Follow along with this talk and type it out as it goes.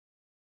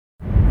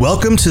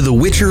Welcome to the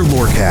Witcher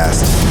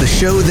Lorecast, the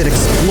show that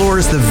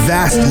explores the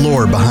vast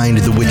lore behind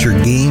the Witcher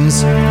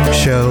games,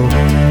 show,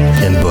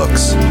 and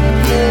books.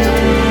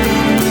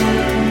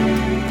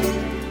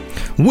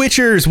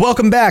 Witchers,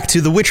 welcome back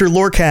to the Witcher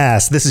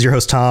Lorecast. This is your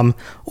host, Tom,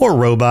 or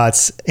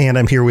Robots, and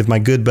I'm here with my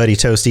good buddy,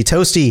 Toasty.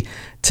 Toasty,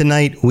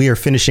 tonight we are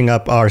finishing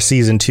up our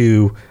Season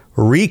 2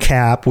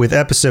 recap with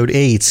Episode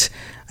 8,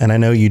 and I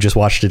know you just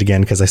watched it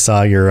again because I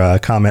saw your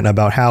comment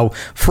about how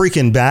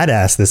freaking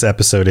badass this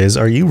episode is.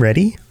 Are you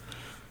ready?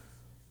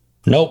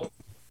 Nope.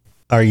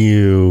 Are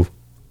you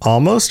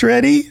almost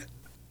ready?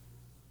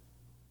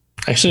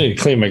 I should need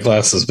to clean my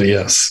glasses, but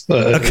yes.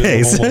 Okay,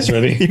 I'm almost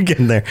ready. You're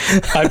getting there.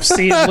 I'm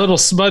seeing little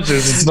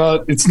smudges. It's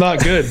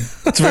not good.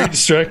 It's very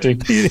distracting.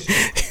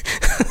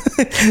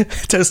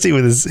 Toasty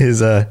with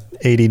his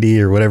ADD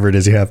or whatever it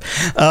is you have.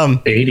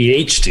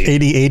 ADHD.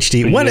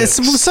 ADHD. What is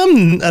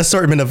some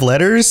assortment of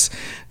letters?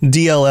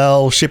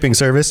 DLL shipping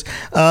service.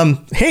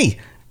 Hey.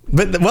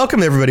 But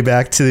welcome everybody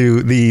back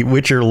to the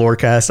Witcher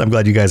Lorecast. I'm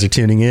glad you guys are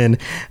tuning in.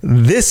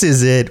 This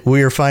is it.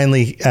 We are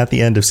finally at the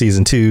end of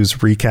Season 2's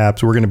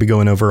recaps. We're going to be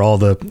going over all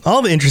the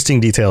interesting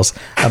details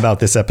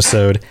about this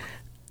episode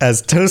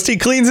as Toasty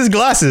cleans his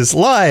glasses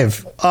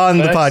live on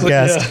the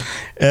podcast. Yeah.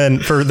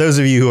 And for those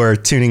of you who are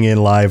tuning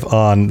in live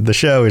on the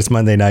show, it's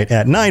Monday night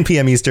at 9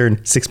 p.m.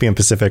 Eastern, 6 p.m.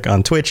 Pacific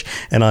on Twitch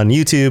and on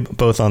YouTube,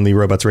 both on the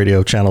Robots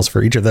Radio channels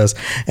for each of those.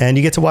 And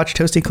you get to watch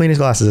Toasty clean his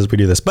glasses as we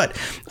do this. But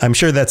I'm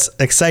sure that's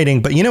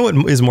exciting. But you know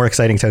what is more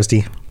exciting,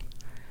 Toasty?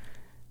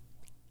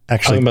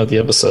 Talking about the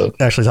episode.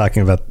 Actually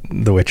talking about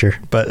The Witcher.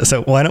 But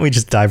so why don't we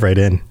just dive right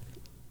in?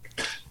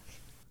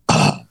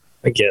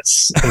 I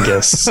guess.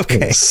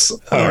 Okay.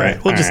 All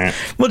right.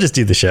 We'll just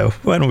do the show.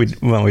 Why don't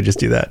we just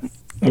do that?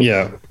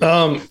 Yeah.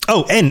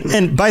 Oh,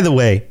 and by the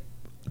way,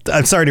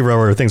 I'm sorry to roll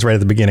over things right at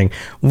the beginning.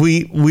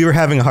 We were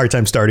having a hard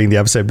time starting the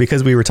episode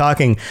because we were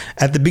talking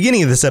at the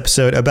beginning of this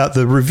episode about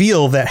the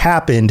reveal that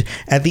happened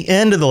at the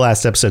end of the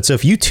last episode. So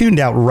if you tuned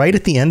out right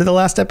at the end of the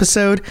last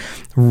episode,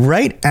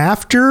 right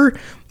after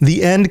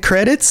the end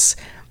credits,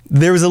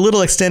 there was a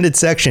little extended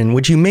section,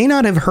 which you may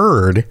not have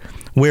heard,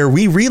 where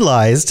we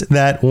realized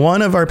that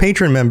one of our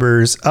patron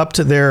members upped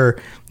their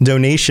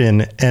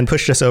donation and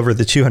pushed us over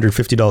the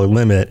 $250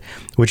 limit,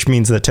 which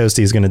means that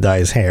Toasty is going to dye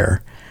his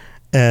hair.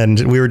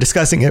 And we were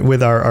discussing it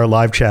with our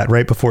live chat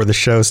right before the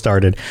show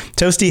started.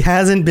 Toasty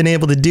hasn't been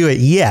able to do it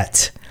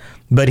yet,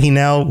 but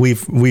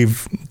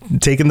we've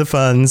taken the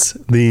funds,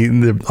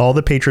 all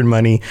the patron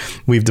money,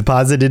 we've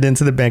deposited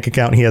into the bank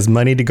account. He has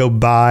money to go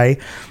buy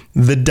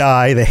the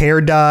dye, the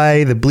hair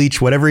dye, the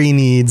bleach, whatever he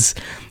needs.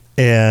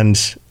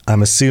 And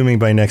I'm assuming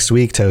by next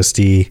week,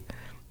 Toasty,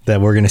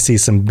 that we're going to see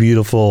some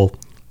beautiful,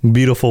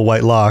 beautiful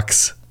white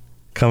locks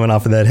coming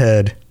off of that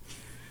head.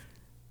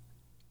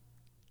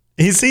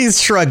 He's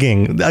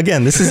shrugging.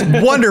 Again, this is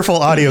wonderful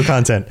audio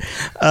content.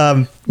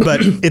 But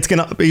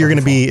you're going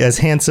to be as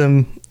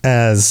handsome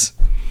as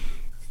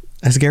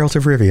Geralt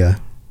of Rivia.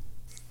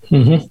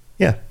 Mm-hmm.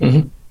 Yeah.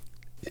 Mm-hmm.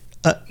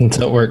 That's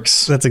how it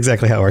works. That's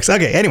exactly how it works.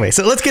 Okay. Anyway,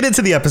 so let's get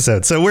into the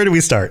episode. So where do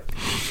we start?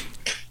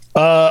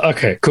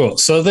 Okay, cool.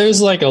 So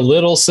there's like a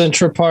little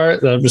Sintra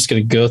part that I'm just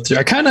going to go through.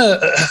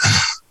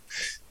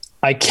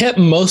 I kept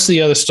most of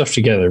the other stuff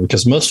together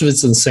because most of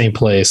it's in the same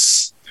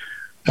place.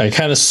 I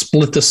kind of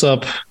split this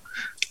up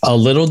a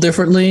little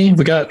differently.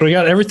 We got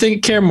everything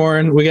at Kaer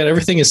Morhen. We got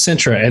everything at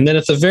Sintra. And then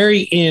at the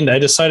very end, I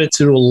decided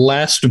to do a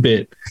last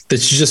bit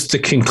that's just the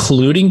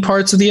concluding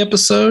parts of the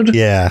episode.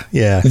 Yeah.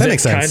 That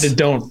makes sense. Kind of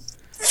don't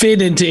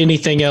fit into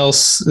anything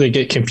else. They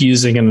get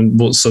confusing,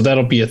 and so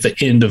that'll be at the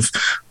end of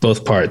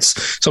both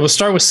parts. So we'll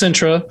start with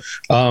Sintra.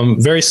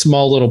 Very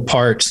small little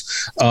part.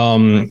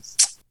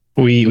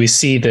 We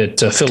see that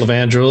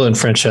Filavandrel and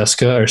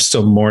Francesca are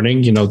still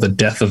mourning, the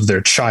death of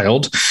their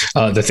child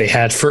that they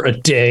had for a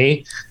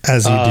day.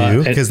 As you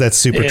do, because that's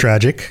super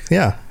tragic.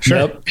 Yeah, sure.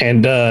 Yep.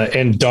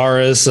 And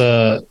Dara's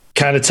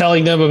kind of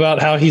telling them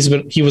about how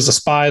he was a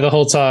spy the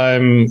whole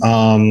time,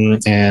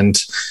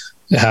 and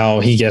how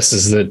he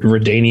guesses that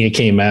Redania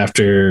came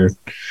after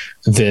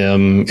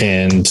them,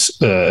 and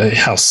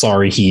how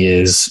sorry he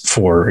is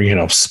for,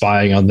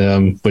 spying on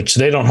them, which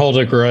they don't hold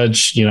a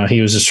grudge.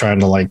 He was just trying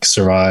to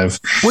survive.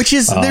 Which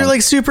is, they're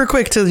super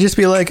quick to just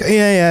be like,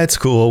 yeah, it's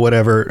cool,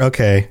 whatever.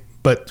 Okay.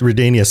 But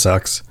Redania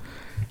sucks.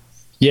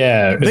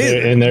 Yeah.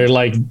 They're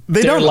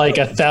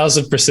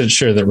 1,000%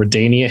 sure that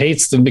Redania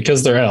hates them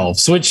because they're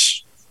elves,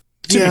 which,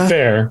 to be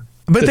fair,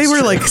 but they were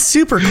true.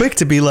 Super quick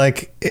to be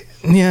like,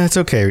 yeah, it's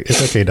okay. It's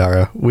okay,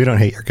 Dara. We don't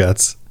hate your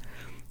guts.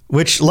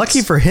 Which,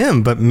 lucky for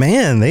him, but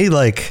man, they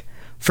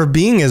for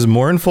being as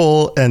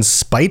mournful and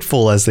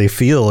spiteful as they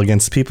feel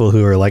against people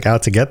who are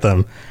out to get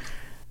them,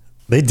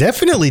 they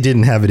definitely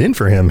didn't have it in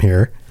for him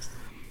here.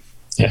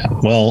 Yeah.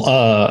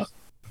 Well,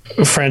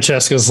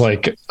 Francesca's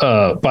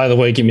by the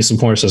way, give me some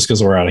horses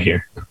because we're out of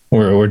here.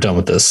 We're done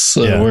with this.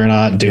 We're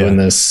not doing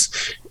this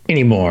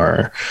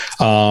anymore.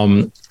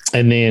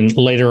 And then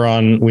later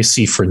on, we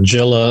see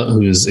Fringilla,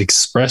 who's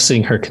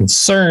expressing her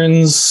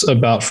concerns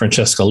about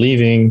Francesca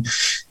leaving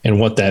and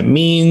what that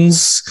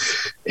means.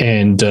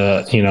 And,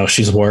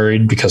 she's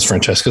worried because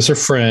Francesca's her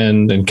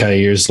friend. And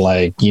Kair's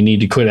like, you need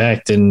to quit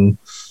acting.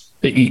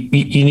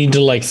 You need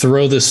to like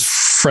throw this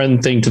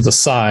friend thing to the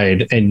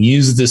side and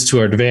use this to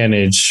our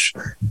advantage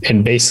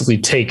and basically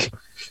take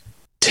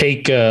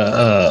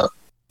a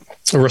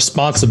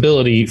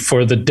responsibility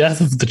for the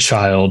death of the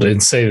child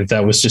and say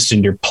that was just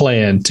in your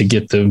plan to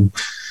get them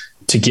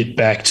to get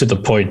back to the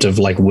point of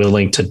like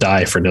willing to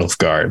die for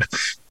Nilfgaard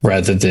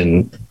rather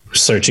than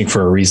searching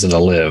for a reason to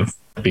live,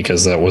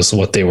 because that was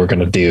what they were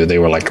going to do. They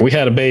were like, we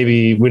had a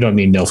baby. We don't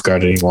need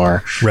Nilfgaard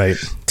anymore. Right.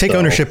 Take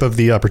ownership of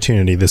the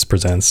opportunity this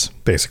presents,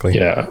 basically.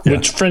 Yeah.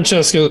 Which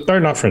Fringilla is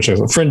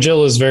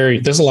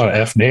there's a lot of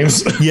F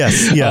names.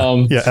 Yes.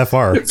 Yeah.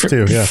 FR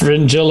too. Yeah.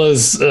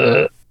 Fringilla's,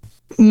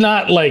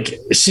 not like,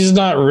 she's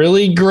not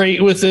really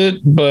great with it,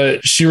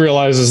 but she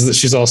realizes that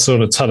she's also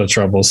in a ton of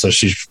trouble. So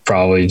she's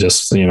probably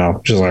just,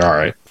 she's like, all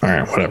right,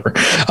 whatever.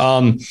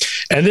 And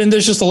then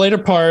there's just a later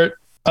part.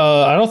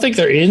 I don't think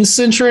they're in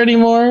Sintra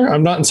anymore.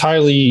 I'm not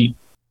entirely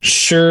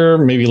sure.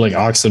 Maybe like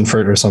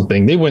Oxenfurt or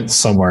something. They went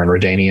somewhere in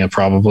Redania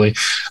probably.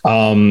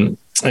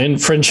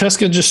 And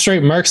Francesca just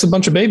straight marks a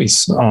bunch of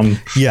babies.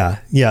 Yeah.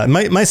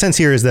 My sense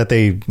here is that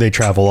they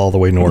travel all the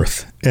way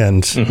north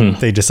and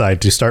they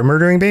decide to start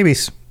murdering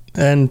babies.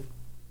 And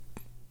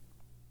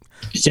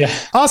yeah,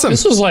 awesome.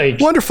 This was like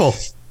wonderful,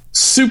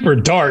 super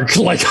dark.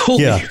 Like,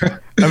 holy I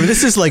mean,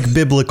 this is like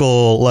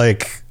biblical,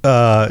 like,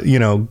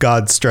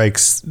 God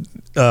strikes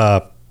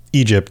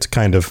Egypt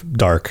kind of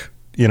dark,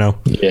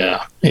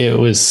 Yeah, it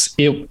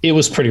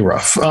was pretty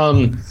rough.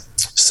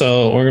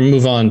 So we're gonna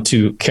move on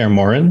to Kaer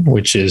Morhen,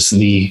 which is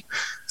the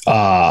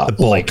bulk.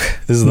 Like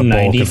this is the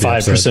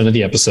 95% of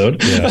the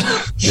episode.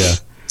 Yeah.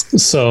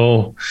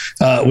 So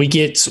we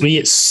get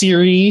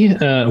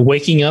Ciri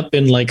waking up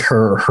in like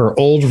her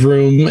old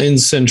room in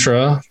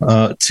Sintra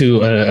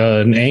to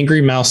an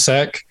angry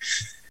Mousesack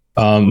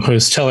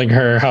who's telling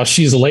her how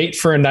she's late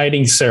for a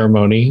knighting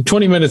ceremony,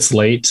 20 minutes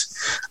late,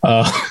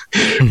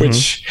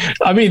 which,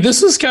 I mean,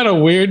 this was kind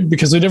of weird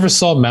because we never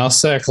saw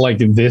Mousesack like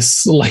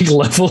this, like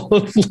level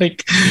of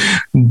like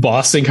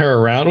bossing her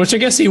around, which I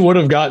guess he would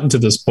have gotten to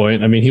this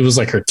point. I mean, he was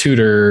like her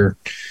tutor,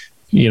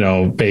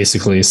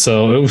 basically.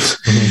 So it was,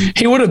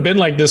 he would have been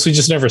like this. We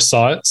just never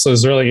saw it. So it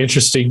was really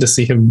interesting to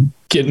see him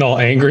getting all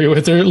angry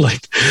with her.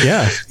 Like,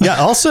 yeah.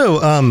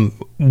 Also,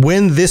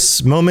 when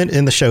this moment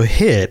in the show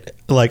hit,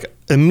 like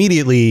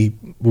immediately,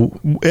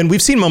 and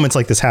we've seen moments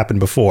like this happen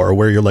before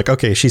where you're like,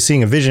 okay, she's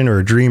seeing a vision or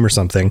a dream or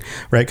something,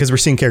 right? Because we're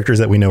seeing characters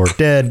that we know are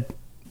dead,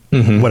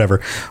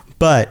 whatever.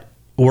 But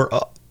we're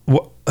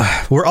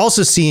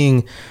also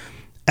seeing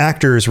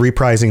actors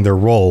reprising their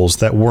roles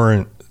that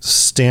weren't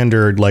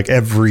standard, like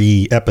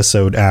every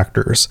episode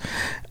actors.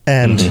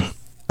 And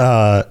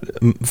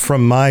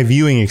from my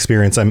viewing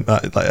experience, I'm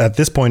at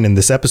this point in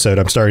this episode,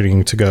 I'm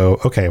starting to go,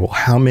 okay, well,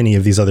 how many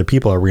of these other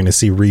people are we going to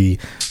see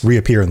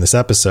reappear in this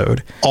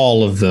episode?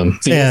 All of them.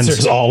 The answer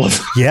is all of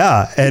them.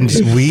 Yeah. And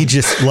we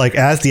just like,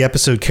 as the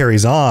episode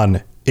carries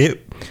on,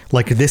 it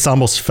like, this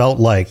almost felt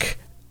like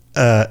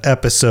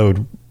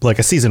episode, like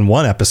a season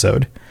 1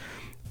 episode,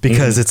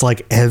 because it's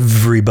like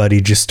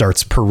everybody just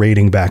starts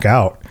parading back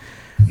out.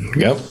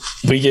 Yep,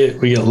 we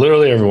get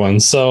literally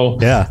everyone. So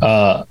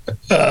yeah,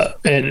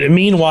 and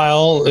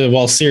meanwhile,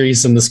 while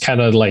Ciri's in this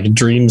kind of like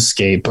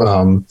dreamscape,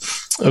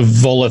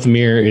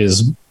 Volethmir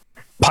is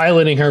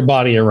piloting her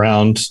body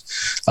around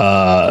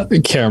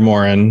Kaer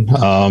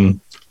Morhen.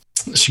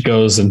 She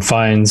goes and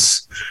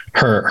finds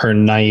her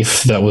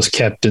knife that was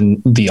kept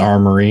in the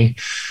armory,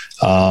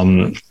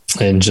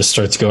 and just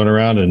starts going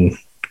around and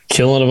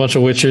killing a bunch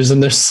of witchers in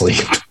their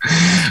sleep.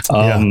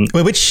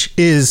 Which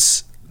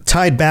is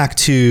tied back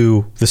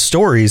to the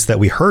stories that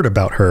we heard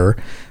about her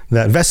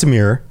that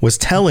Vesemir was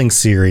telling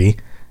Ciri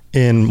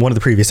in one of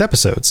the previous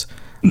episodes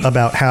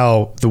about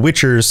how the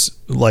Witchers,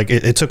 like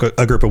it took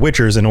a group of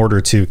Witchers in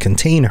order to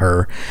contain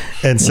her.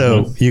 And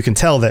so you can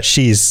tell that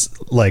she's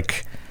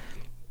like,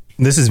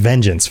 this is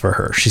vengeance for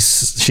her.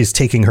 She's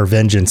taking her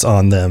vengeance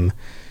on them.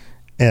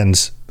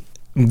 And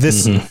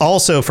this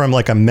also, from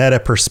like a meta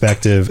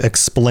perspective,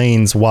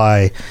 explains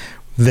why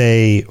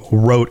they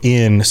wrote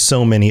in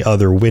so many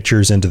other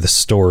Witchers into the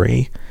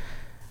story.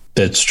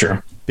 That's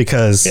true.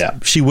 Because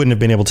she wouldn't have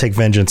been able to take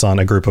vengeance on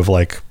a group of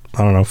like,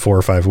 I don't know, 4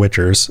 or 5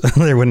 Witchers.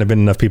 There wouldn't have been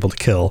enough people to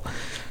kill.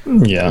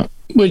 Yeah.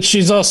 Which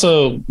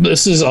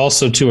this is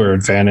also to her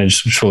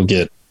advantage, which we'll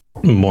get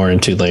more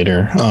into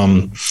later.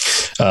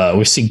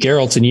 We see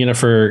Geralt and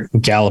Yennefer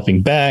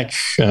galloping back.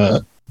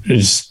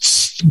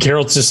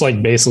 Geralt's just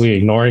like basically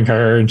ignoring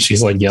her, and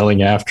she's like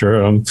yelling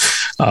after him.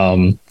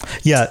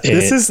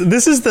 This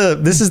is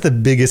the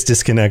biggest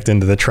disconnect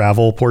into the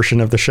travel portion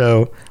of the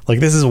show. Like,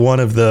 this is one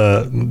of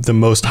the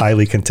most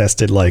highly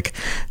contested like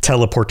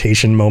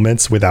teleportation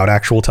moments without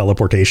actual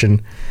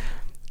teleportation.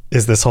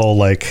 is this whole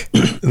like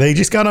they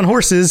just got on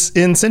horses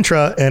in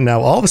Sintra and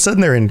now all of a sudden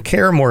they're in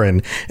Kaer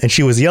Morhen, and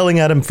she was yelling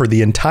at him for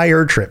the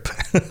entire trip.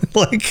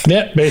 Like,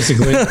 yeah,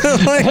 basically.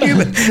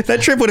 Like, that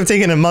trip would have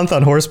taken a month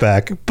on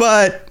horseback,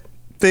 but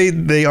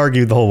they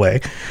argued the whole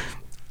way.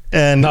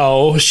 And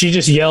no, she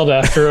just yelled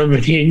after him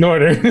and he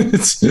ignored her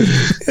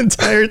the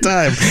entire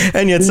time.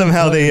 And yet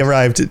somehow they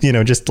arrived,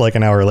 just like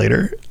an hour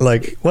later.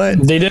 Like,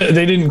 what? They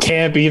didn't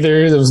camp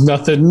either. There was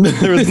nothing.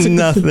 There was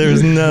nothing. There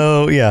was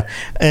no, yeah.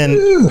 And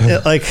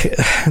like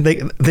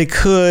they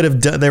could have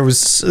done, there were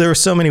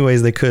so many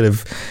ways they could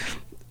have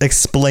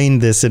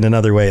explained this in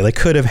another way. They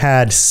could have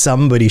had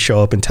somebody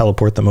show up and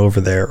teleport them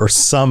over there or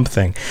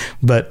something,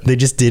 but they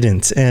just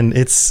didn't. And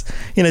it's,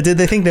 did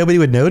they think nobody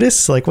would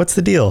notice? Like, what's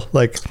the deal?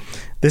 Like,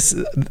 this,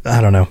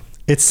 I don't know.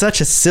 It's such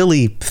a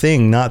silly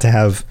thing not to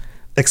have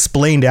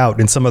explained out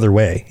in some other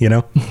way, Yeah,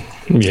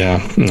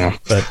 no.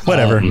 But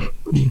whatever.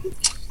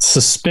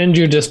 Suspend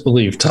your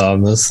disbelief,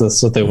 Tom. That's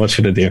what they want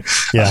you to do.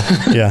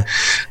 Yeah.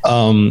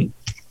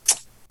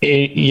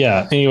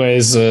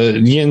 Anyways,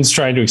 Yin's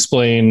trying to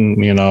explain,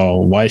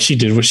 why she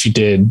did what she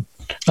did.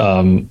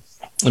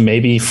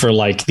 Maybe for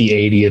like the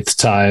 80th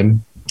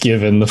time,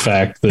 given the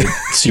fact that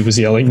she was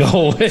yelling the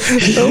whole way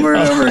over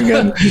and over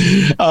again.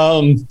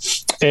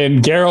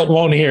 And Geralt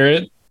won't hear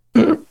it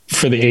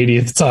for the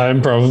 80th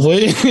time,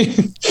 probably.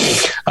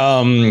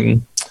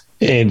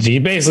 And he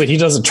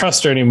doesn't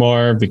trust her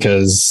anymore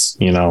because,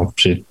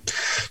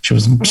 she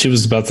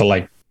was about to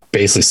like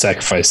basically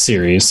sacrifice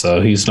Ciri.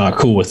 So he's not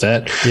cool with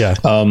that. Yeah.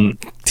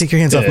 Take your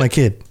hands off my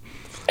kid.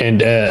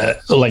 And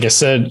like I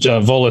said,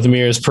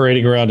 Volodymyr is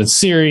parading around in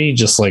Ciri,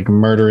 just like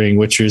murdering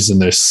witchers in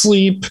their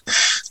sleep.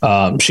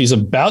 She's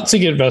about to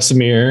get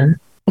Vesemir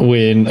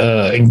when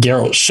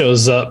Geralt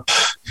shows up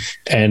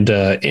and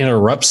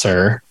interrupts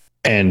her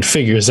and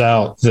figures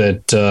out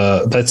that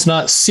that's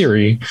not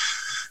Ciri.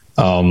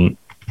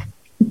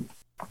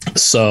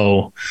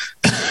 So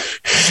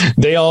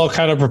they all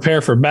kind of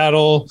prepare for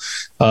battle.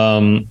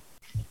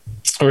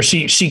 Or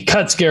she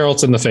cuts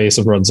Geralt in the face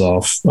and runs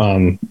off.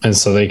 And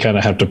so they kind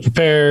of have to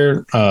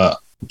prepare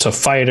to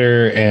fight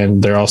her,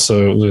 and they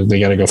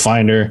got to go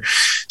find her.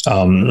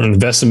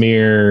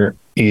 Vesemir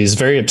is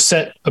very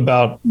upset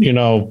about,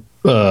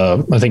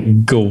 I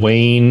think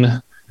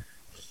Gawain,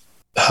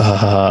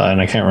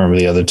 and I can't remember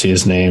the other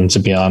two's names, to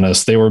be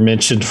honest. They were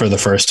mentioned for the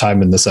first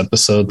time in this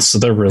episode, so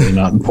they're really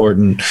not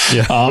important.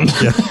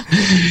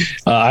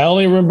 I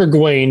only remember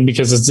Gawain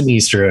because it's an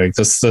Easter egg.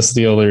 That's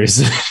the only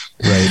reason.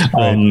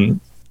 Right.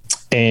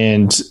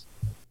 And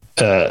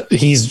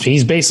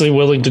he's basically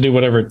willing to do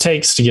whatever it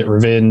takes to get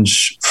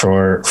revenge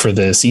for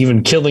this,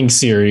 even killing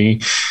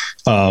Ciri.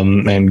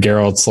 And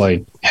Geralt's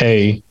like,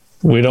 hey,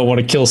 we don't want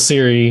to kill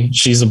Ciri.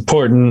 She's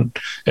important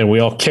and we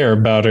all care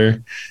about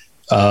her.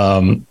 We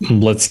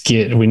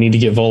need to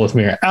get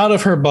Volodymyr out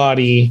of her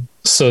body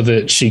so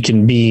that she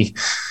can be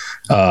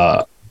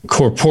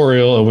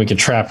corporeal and we can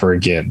trap her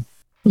again,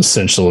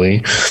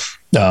 essentially.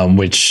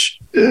 Which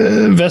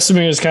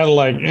Vesemir is kind of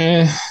like,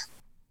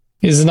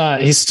 he's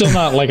still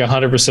not like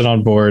 100%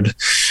 on board.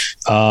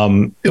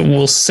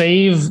 We'll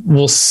save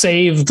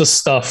the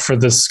stuff for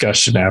the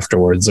discussion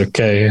afterwards.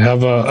 Okay. How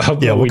about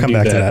we'll come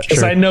back to that?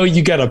 Because I know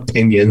you got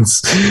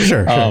opinions.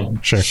 Sure.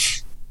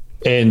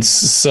 And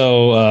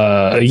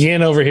so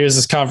Yin overhears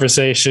this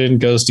conversation,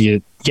 goes to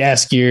get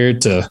Jaskier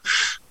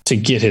to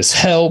get his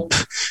help.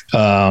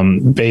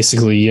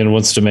 Basically, Yin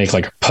wants to make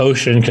like a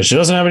potion because she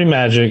doesn't have any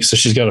magic, so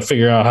she's got to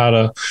figure out how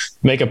to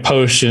make a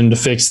potion to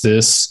fix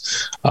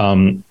this.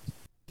 And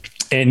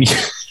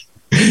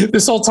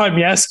this whole time,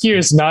 Jaskier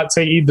is not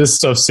taking this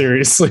stuff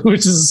seriously,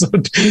 which is,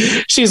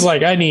 she's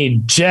like, I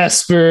need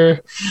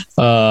Jasper,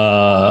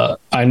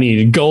 I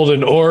need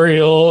Golden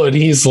Oriole, and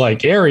he's like,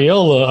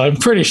 Areola, I'm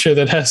pretty sure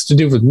that has to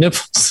do with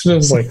nipples. And I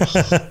was like,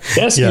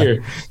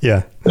 Jaskier,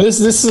 yeah.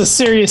 This is a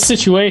serious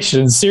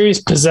situation.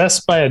 Ciri's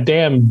possessed by a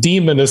damn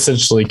demon,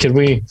 essentially. Can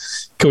we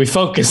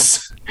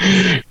focus?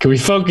 Can we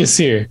focus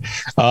here?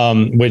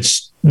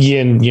 Which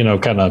Yin,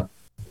 kind of,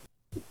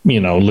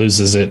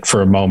 loses it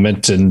for a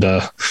moment and,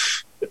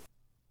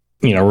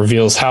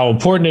 reveals how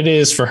important it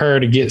is for her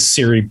to get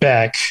Ciri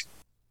back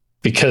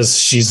because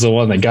she's the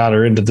one that got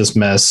her into this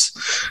mess.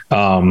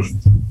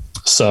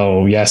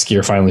 So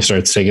Jaskier finally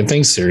starts taking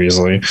things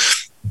seriously.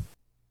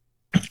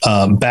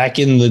 Back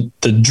in the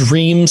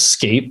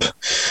dreamscape,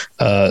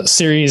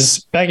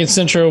 Ciri's back in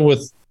Sintra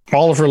with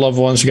all of her loved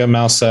ones. You got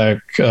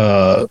Mousak,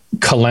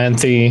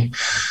 Calanthe,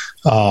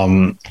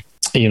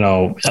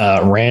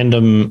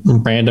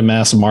 random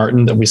ass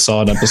Martin that we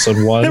saw in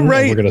episode 1.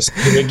 Right. We're gonna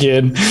see him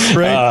again.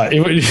 Right.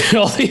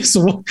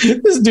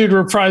 This dude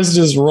reprised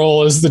his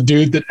role as the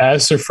dude that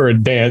asked her for a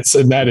dance,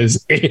 and that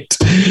is it.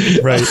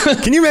 Right.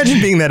 Can you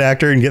imagine being that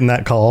actor and getting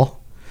that call,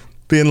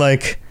 being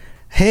like,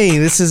 "Hey,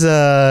 this is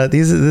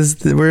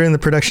we're in the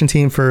production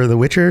team for the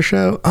Witcher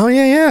show." Oh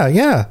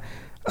yeah.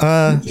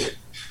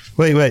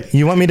 Wait,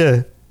 you want me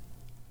to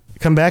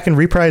come back and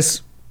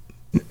reprise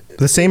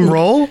the same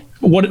role?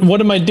 What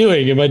am I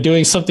doing? Am I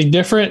doing something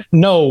different?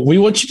 No, we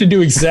want you to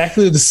do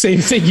exactly the same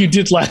thing you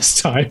did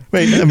last time.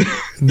 Wait,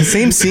 the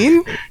same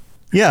scene?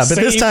 Yeah, but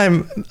this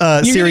time, you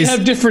Ciri's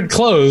have different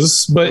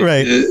clothes, but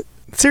right.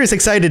 Ciri's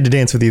excited to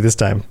dance with you this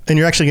time, and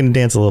you're actually going to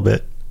dance a little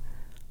bit.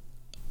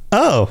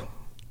 Oh,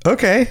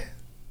 okay,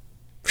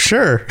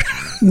 sure.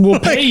 We'll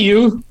pay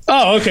you.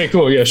 Oh, okay,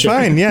 cool. Yeah, sure.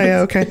 Fine. Yeah,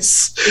 okay.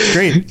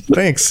 Great.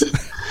 Thanks.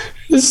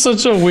 It's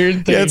such a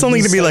weird thing. Yeah, it's only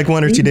going to be like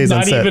 1 or 2 days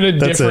on set. Not even a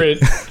different.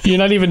 You're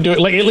not even doing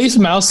like at least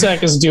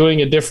Mousesack is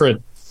doing a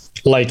different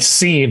like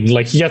scene.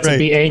 Like you have to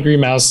be angry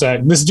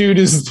Mousesack. This dude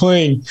is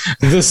playing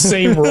the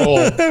same role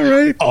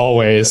right.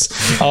 always.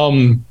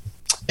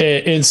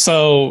 And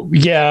so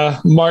yeah,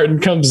 Martin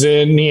comes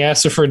in. He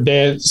asks her for a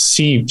dance.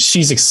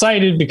 She's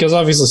excited because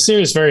obviously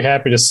Ciri's very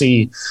happy to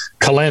see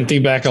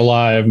Calanthe back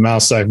alive,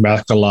 Mousesack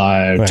back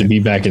alive, to be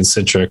back in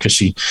Cintra because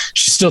she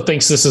still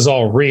thinks this is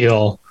all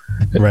real.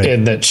 Right.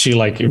 And that she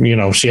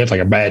she had like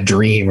a bad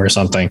dream or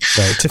something.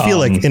 Right. To feel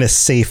like in a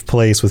safe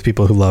place with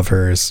people who love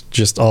her is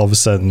just all of a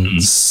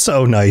sudden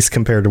so nice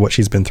compared to what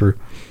she's been through.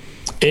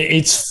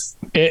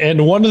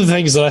 And one of the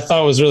things that I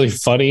thought was really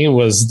funny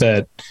was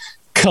that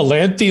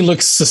Calanthe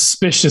looks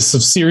suspicious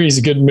of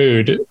Ciri's good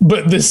mood,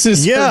 but this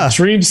is her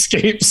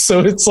dreamscape. So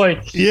it's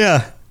like,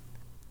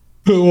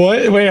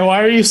 what? Wait,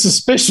 why are you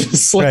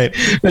suspicious? Like,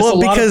 there's a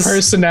lot of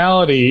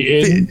personality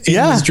in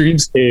this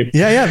dreamscape.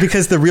 Yeah,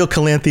 because the real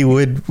Calanthe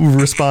would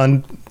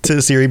respond to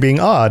Ciri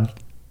being odd,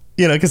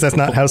 because that's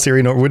not how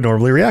Ciri would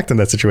normally react in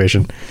that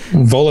situation.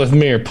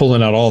 Volethmir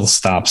pulling out all the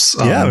stops.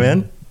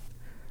 Man.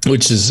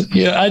 Which is,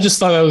 I just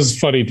thought that was a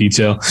funny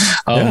detail.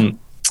 The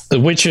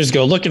Witchers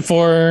go looking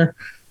for her.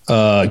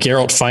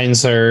 Geralt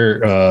finds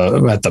her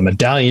at the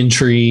medallion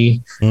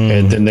tree,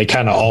 and then they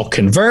kind of all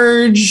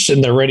converge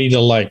and they're ready to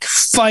like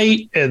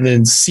fight. And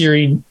then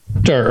Ciri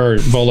or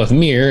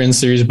Volethmir in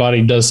Ciri's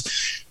body does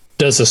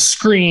a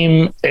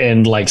scream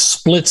and like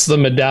splits the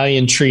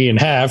medallion tree in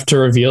half to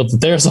reveal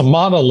that there's a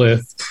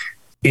monolith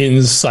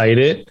inside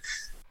it,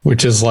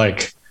 which is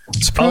like,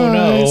 surprise. Oh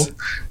no,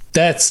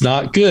 that's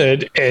not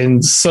good.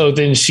 And so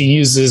then she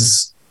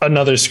uses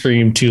another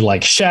scream to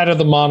like shatter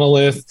the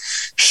monolith,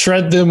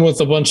 shred them with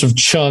a bunch of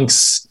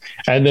chunks,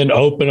 and then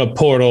open a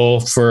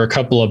portal for a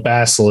couple of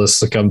basilisks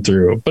to come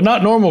through, but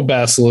not normal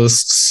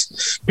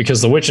basilisks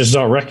because the witches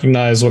don't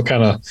recognize what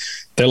kind of,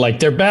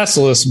 they're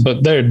basilisks,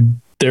 but they're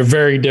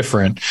very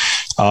different.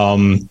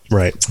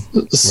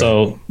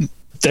 So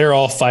they're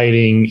all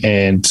fighting,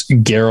 and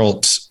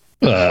Geralt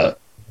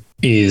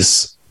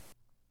has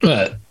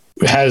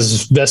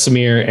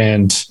Vesemir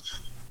and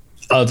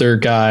other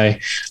guy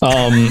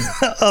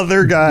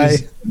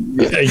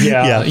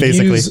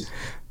basically use,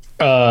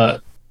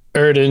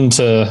 Erden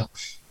to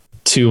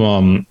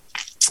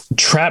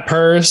trap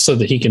her so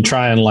that he can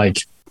try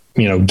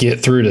and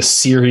get through to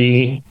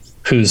Ciri,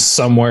 who's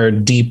somewhere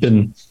deep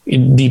in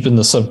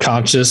the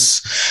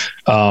subconscious.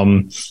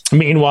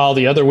 Meanwhile,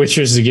 the other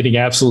witchers are getting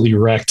absolutely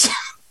wrecked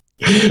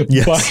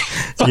by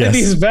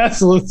these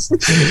basilisks,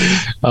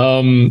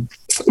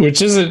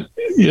 which isn't,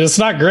 it's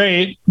not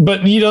great,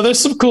 but there's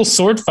some cool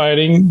sword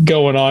fighting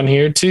going on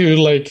here too.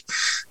 Like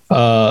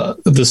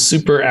the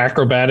super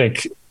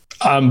acrobatic.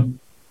 I'm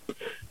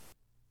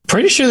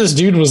pretty sure this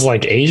dude was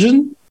like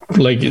Asian.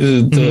 Like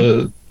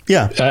that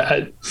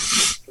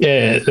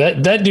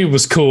dude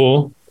was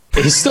cool.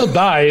 He still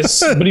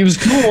dies, but he was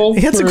cool.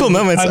 He had some cool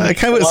moments. I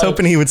kind of was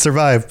hoping he would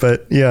survive,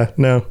 but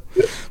no.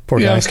 Poor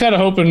guy. I was kind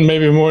of hoping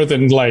maybe more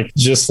than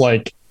just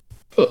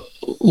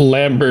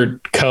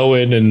Lambert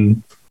Cohen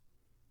and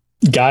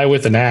guy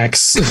with an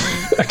axe.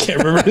 I can't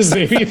remember his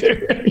name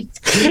either.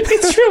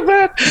 It's real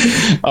bad.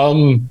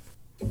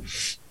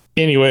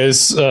 Anyways,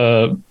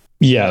 so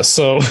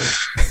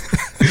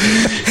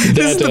this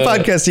is the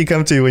podcast you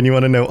come to when you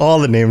want to know all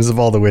the names of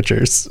all the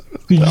witchers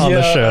on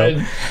the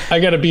show. I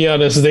gotta be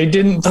honest, they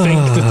didn't think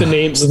that the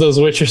names of those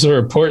witchers were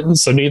important,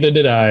 so neither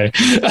did I.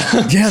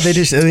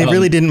 They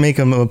really didn't make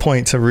them a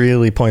point to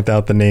really point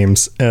out the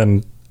names,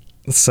 and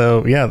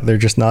so they're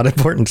just not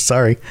important.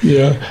 Sorry.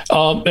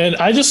 And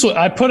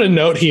I put a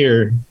note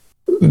here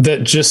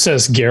that just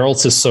says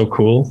Geralt is so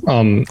cool,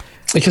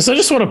 because I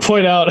just want to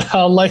point out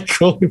how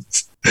cool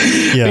it's.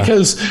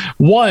 Because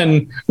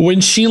one,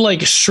 when she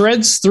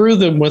shreds through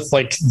them with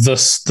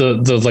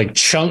the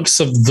chunks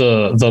of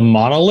the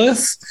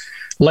monolith,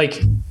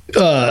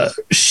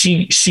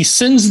 she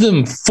sends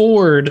them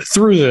forward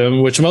through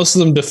them, which most of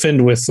them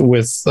defend with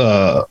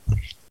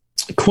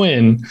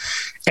Quinn,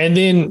 and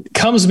then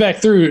comes back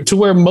through to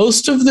where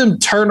most of them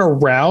turn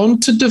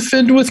around to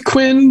defend with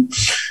Quinn.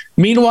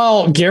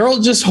 Meanwhile,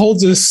 Geralt just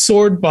holds his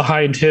sword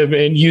behind him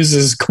and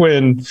uses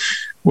Quinn,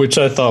 which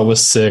I thought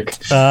was sick.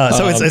 So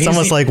it's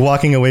almost like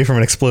walking away from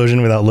an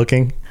explosion without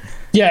looking.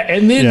 Yeah,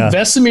 and then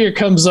Vesemir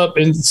comes up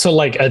and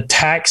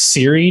attack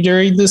Ciri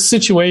during this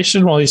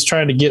situation while he's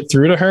trying to get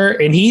through to her,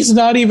 and he's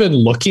not even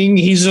looking;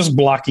 he's just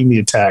blocking the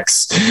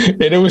attacks.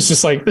 And it was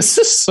just this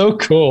is so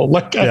cool.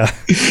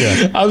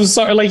 I'm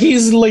sorry,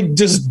 he's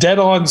just dead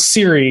on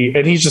Ciri,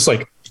 and he's just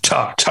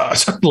ta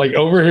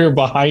over here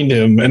behind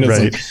him, and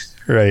it's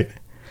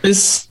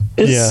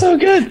it's so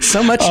good.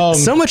 So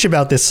much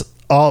about this.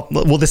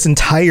 This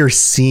entire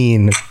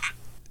scene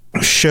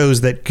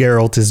shows that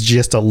Geralt is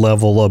just a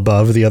level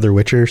above the other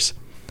Witchers.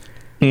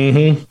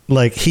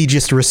 Like he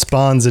just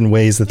responds in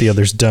ways that the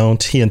others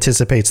don't. He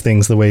anticipates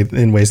things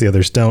in ways the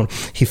others don't.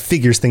 He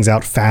figures things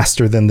out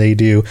faster than they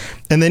do.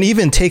 And then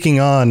even taking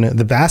on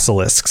the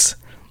basilisks,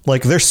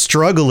 like they're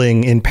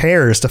struggling in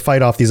pairs to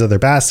fight off these other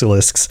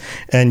basilisks.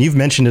 And you've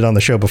mentioned it on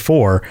the show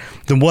before.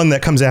 The one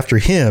that comes after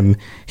him,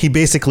 he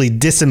basically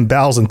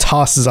disembowels and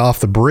tosses off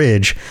the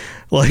bridge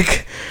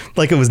like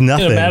it was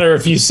nothing. In a matter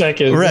of a few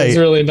seconds. Right. It's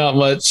really not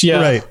much.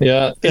 Yeah. Right.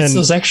 Yeah. It's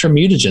those extra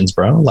mutagens,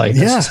 bro. Like,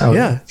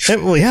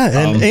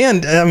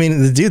 And I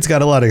mean, the dude's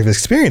got a lot of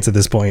experience at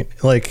this point.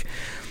 Like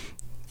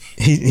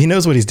he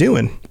knows what he's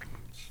doing.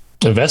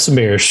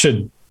 Vesemir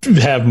should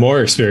have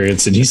more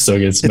experience, and he still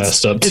gets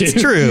messed up too.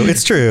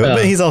 It's true.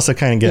 But he's also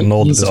kind of getting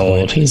old. He's at this old.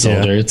 point. He's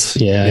older. It's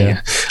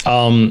yeah.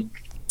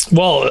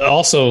 Well,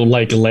 also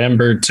like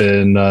Lambert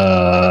and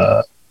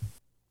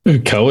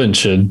Cohen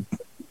should.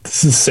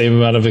 It's the same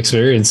amount of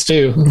experience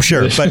too.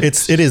 Sure, but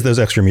it is those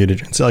extra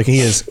mutagens. Like he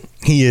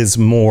is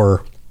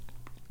more,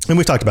 and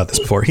we've talked about this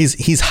before.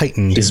 He's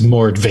heightened. He's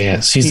more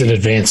advanced. He's an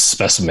advanced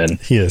specimen.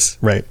 He is,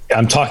 right.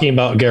 I'm talking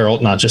about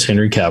Geralt, not just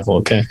Henry Cavill.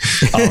 Okay,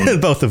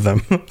 both of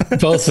them.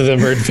 Both of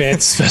them are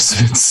advanced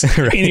specimens.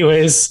 Right.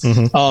 Anyways,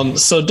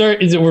 so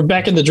we're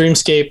back in the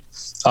dreamscape.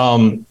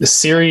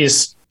 Ciri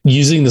is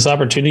using this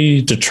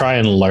opportunity to try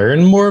and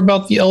learn more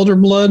about the Elder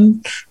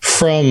Blood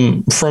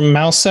from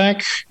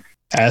Mousak.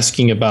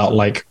 Asking about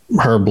like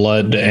her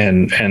blood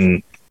and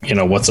you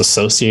know what's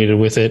associated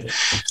with it,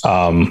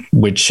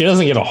 which she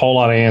doesn't get a whole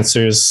lot of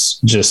answers.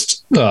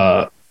 Just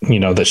you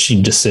know that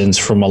she descends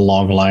from a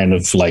long line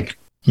of like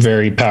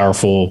very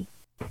powerful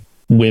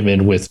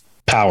women with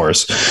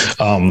powers.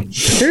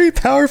 Very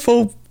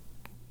powerful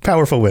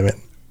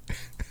women.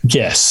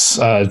 Yes,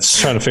 it's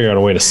trying to figure out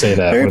a way to say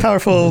that. Very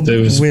powerful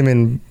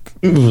women.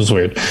 It was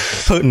weird.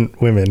 Potent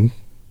women.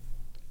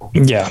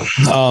 Yeah.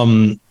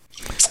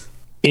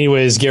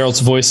 Anyways, Geralt's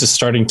voice is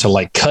starting to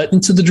like cut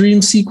into the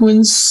dream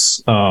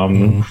sequence.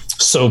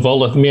 So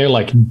Volodymyr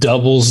like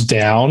doubles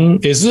down.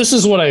 This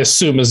is what I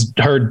assume is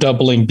her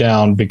doubling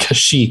down because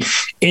she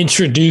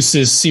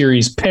introduces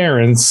Ciri's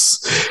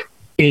parents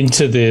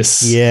into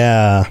this.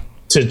 Yeah.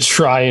 To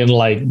try and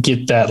like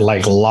get that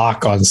like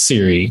lock on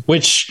Ciri,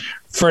 which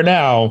for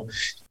now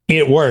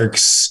it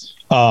works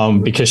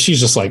because she's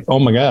just like, oh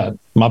my God,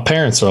 my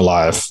parents are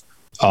alive.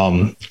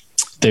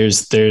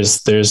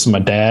 There's my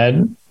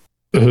dad.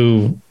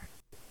 That's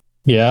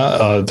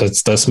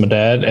my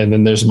dad, and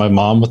then there's my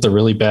mom with the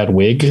really bad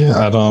wig.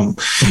 I don't.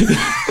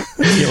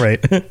 You're right.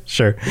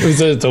 Sure.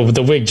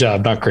 The wig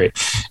job, not great.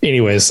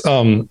 Anyways,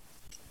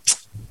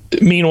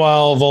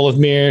 meanwhile,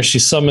 Volodymyr, she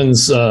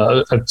summons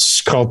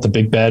it's called the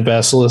Big Bad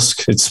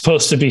Basilisk. It's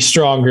supposed to be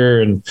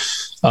stronger and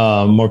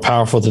more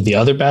powerful than the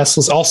other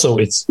basilisks. Also,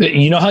 it's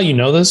how you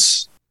know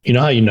this. You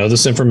know how you know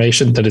this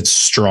information that it's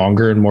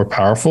stronger and more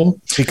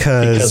powerful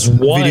because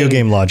one, video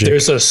game logic.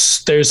 There's a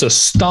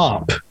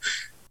stomp,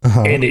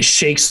 and it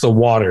shakes the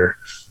water,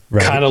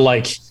 kind of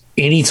like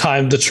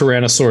anytime the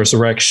Tyrannosaurus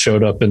Rex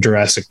showed up in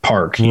Jurassic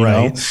Park. You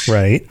know?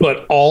 Right.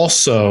 But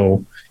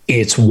also,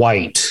 it's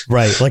white.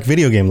 Right, like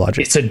video game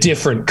logic. It's a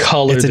different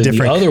color than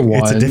the other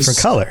ones. It's a different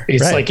color.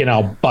 It's like an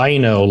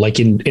albino, like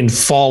in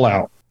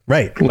Fallout.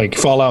 Right. Like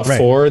Fallout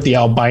 4, the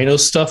albino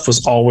stuff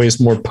was always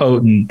more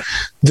potent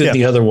than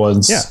the other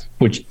ones. Yeah.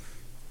 Which,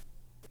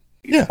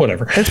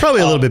 whatever. It's probably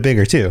a little bit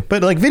bigger too,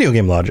 but like video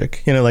game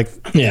logic,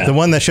 the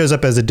one that shows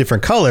up as a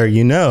different color,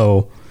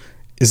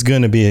 is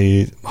going to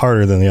be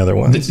harder than the other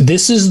ones.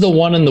 This is the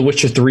one in The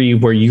Witcher 3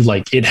 where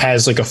it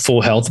has like a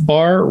full health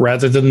bar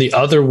rather than the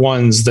other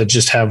ones that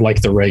just have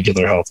like the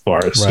regular health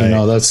bars. Right.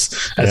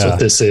 That's what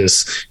this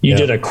is. You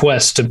did a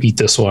quest to beat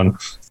this one.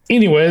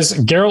 Anyways,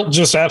 Geralt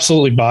just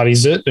absolutely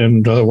bodies it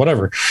and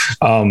whatever.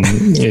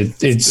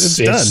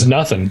 It's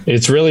nothing.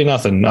 It's really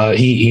nothing.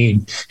 He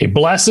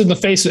blasts it in the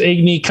face with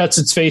Igni, cuts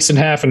its face in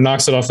half, and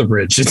knocks it off the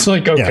bridge. It's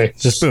like, okay,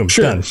 just boom,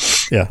 sure. Done.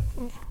 Yeah.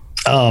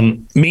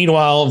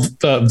 Meanwhile,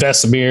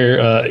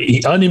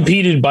 Vesemir,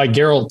 unimpeded by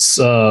Geralt's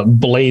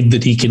blade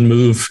that he can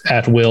move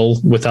at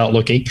will without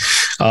looking,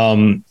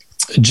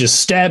 just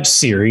stabs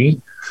Ciri.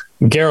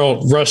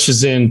 Geralt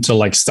rushes in to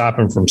like stop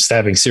him from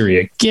stabbing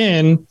Ciri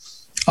again.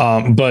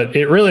 But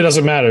it really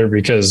doesn't matter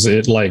because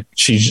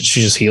she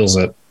just heals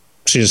it.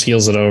 She just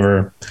heals it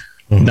over.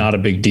 Not a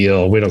big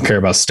deal. We don't care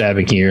about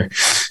stabbing here.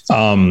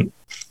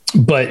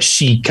 But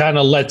she kind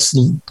of lets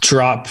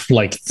drop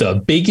like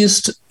the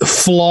biggest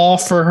flaw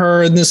for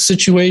her in this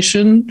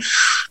situation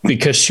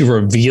because she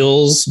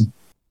reveals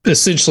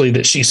essentially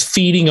that she's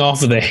feeding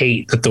off of the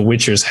hate that the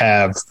Witchers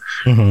have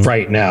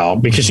right now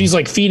because she's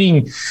like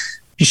feeding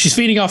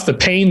off the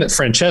pain that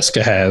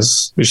Francesca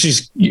has. And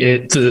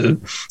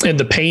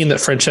the pain that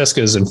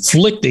Francesca is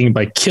inflicting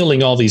by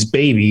killing all these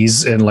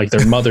babies, and like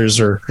their mothers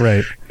are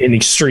in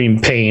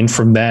extreme pain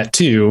from that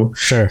too.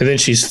 Sure. And then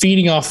she's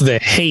feeding off the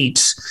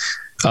hate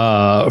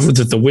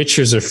that the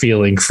Witchers are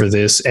feeling for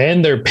this,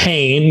 and their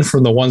pain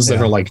from the ones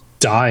that are like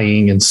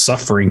dying and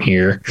suffering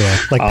here. Yeah.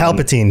 Like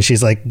Palpatine,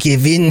 she's like,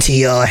 give in to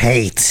your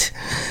hate.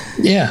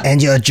 Yeah.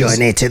 And your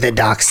journey to the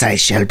dark side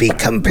shall be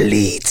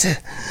complete.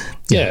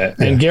 Yeah.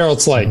 And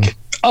Geralt's like,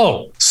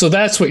 oh, so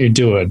that's what you're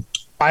doing.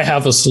 I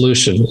have a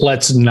solution.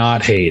 Let's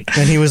not hate.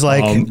 And he was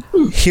like,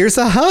 here's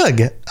a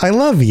hug. I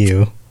love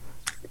you.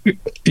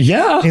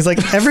 Yeah. He's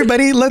like,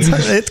 everybody,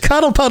 it's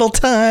cuddle puddle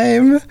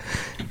time.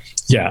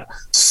 Yeah.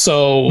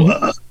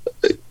 So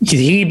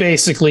he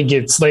basically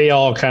they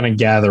all kind of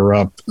gather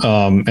up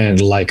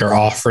and like are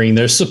offering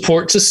their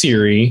support to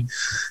Ciri,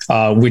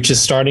 which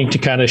is starting to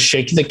kind of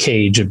shake the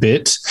cage a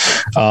bit.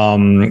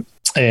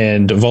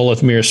 And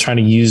Volithmir is trying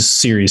to use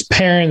Ciri's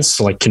parents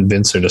to like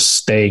convince her to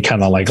stay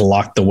kind of like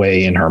locked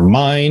away in her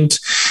mind.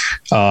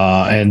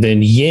 And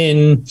then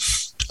Yin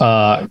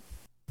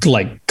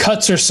like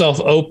cuts herself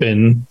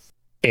open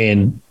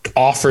and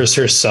offers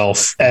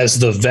herself as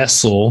the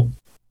vessel,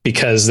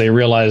 because they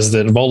realize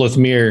that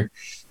Volithmir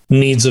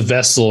needs a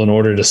vessel in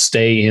order to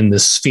stay in the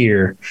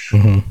sphere.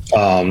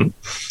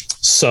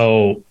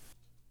 So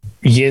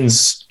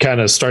Yin's kind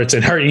of starts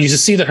in her. You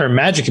just see that her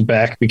magic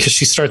back, because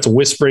she starts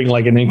whispering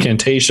like an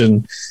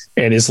incantation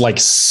and is like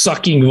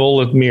sucking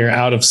Volithmir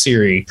out of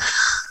Ciri.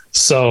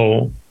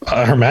 So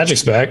her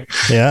magic's back,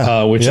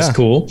 which is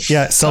cool.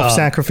 Yeah,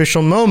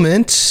 self-sacrificial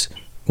moment.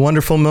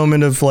 Wonderful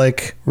moment of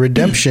like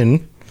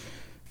redemption.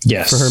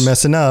 Yes, for her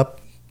messing up.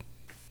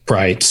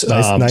 Right.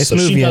 Nice so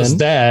move, she does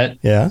that.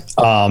 Yeah.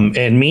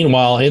 And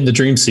meanwhile, in the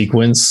dream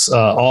sequence,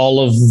 all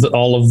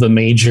of the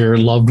major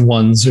loved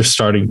ones are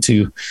starting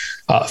to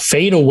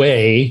fade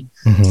away.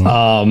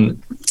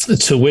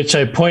 To which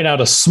I point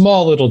out a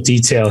small little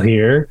detail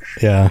here.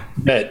 Yeah.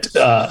 That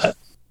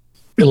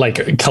like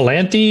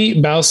Calanthe,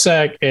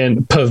 Mousak,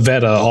 and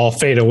Pavetta all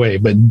fade away,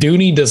 but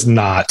Dooney does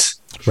not.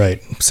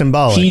 Right.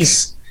 Symbolic.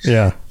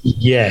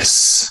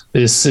 Yes,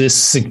 this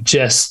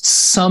suggests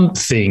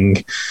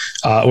something,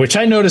 which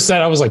I noticed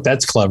that I was like,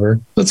 that's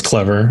clever.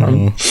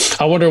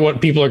 I wonder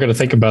what people are going to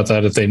think about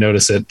that if they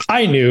notice it.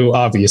 I knew,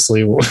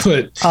 obviously,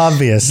 but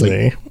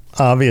obviously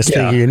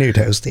you knew,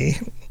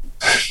 Toasty.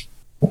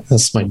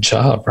 That's my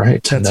job,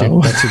 right? That's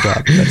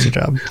your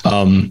job.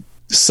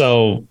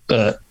 So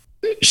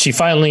she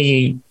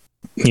finally,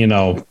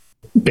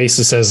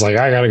 basically says like,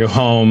 I got to go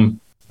home.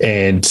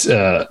 And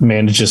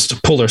manages to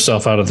pull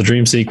herself out of the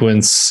dream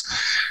sequence.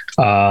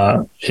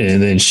 And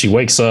then she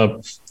wakes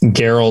up.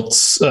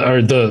 Geralt's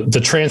or the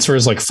transfer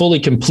is like fully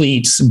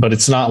complete, but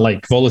it's not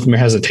like Volithmir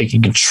hasn't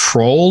taken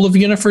control of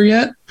Yennefer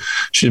yet.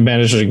 She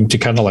managed to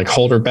kind of like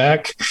hold her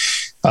back.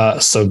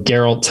 So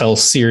Geralt tells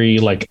Ciri,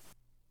 like,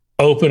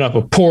 open up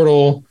a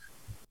portal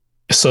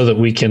so that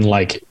we can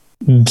like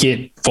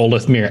get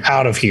Volithmir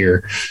out of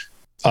here.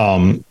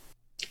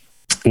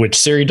 Which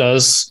Ciri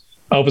does.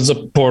 Opens up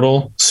a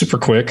portal super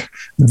quick.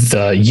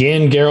 The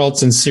Yin,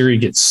 Geralt, and Ciri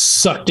get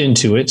sucked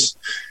into it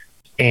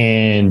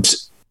and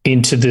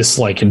into this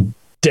like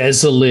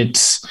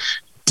desolate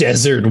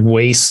desert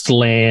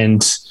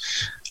wasteland.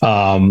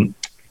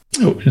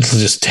 It's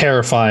just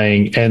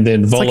terrifying. And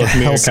then Volithmir, like a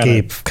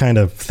hellscape kind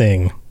of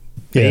thing,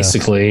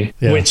 basically,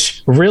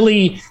 which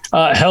really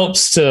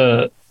helps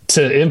to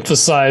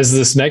emphasize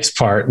this next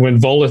part when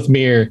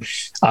Volithmir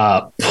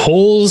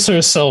pulls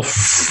herself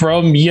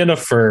from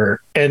Yennefer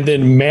and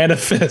then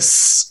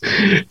manifests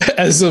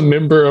as a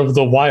member of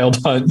the Wild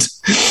Hunt.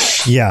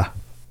 Yeah.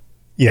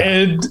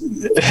 And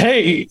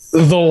hey,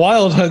 the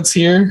Wild Hunt's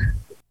here.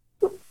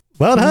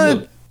 Wild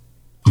Hunt.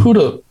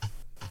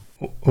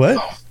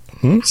 What?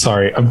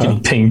 Sorry, I'm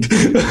getting pinged.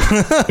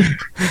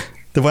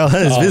 The Wild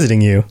Hunt is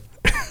visiting you.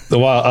 The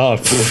wild.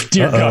 Oh,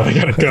 dear God, I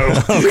gotta go.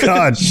 Oh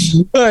God,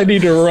 I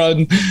need to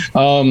run.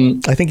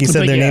 I think you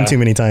said their name too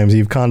many times.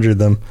 You've conjured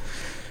them.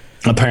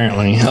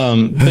 Apparently.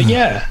 But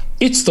yeah,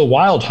 it's the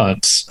Wild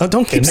Hunt. Oh,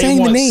 don't keep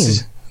saying the name.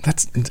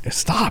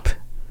 Stop.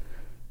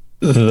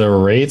 The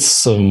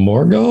Wraiths of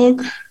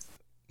Morgog.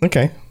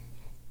 Okay.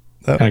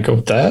 Can I go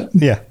with that?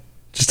 Yeah.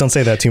 Just don't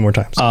say that 2 more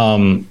times.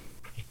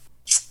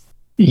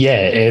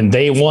 Yeah, and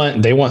they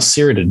want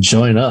Ciri to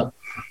join up.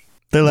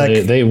 They're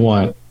like they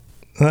want.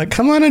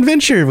 Come on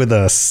adventure with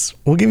us.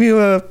 We'll give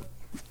you a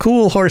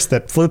cool horse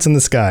that floats in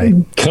the sky.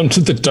 Come to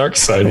the dark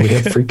side. We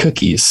have free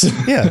cookies.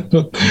 Yeah.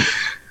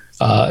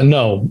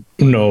 No.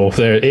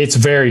 It's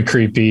very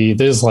creepy.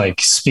 There's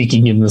like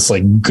speaking in this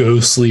like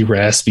ghostly,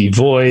 raspy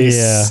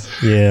voice.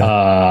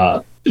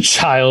 Yeah.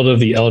 Child of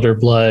the Elder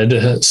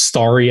Blood,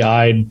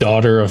 starry-eyed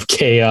daughter of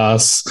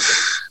chaos.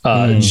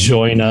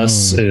 Join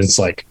us. And it's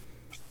like,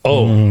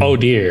 oh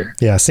dear.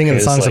 Yeah, singing the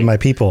songs of my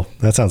people.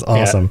 That sounds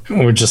awesome.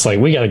 Yeah, we're just like,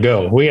 we gotta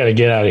go. We gotta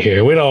get out of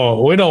here. We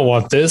don't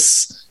want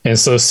this. And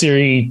so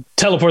Ciri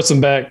teleports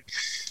them back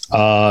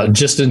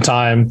just in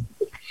time.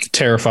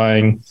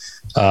 Terrifying.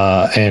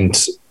 And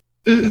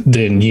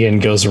then Yin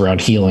goes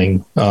around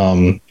healing.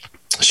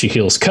 She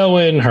heals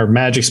Cohen. Her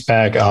magic's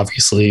back,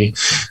 obviously.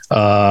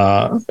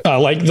 I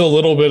like the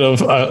little bit of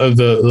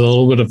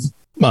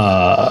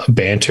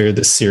banter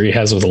that Ciri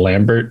has with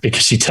Lambert,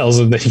 because she tells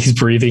him that he's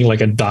breathing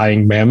like a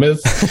dying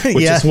mammoth,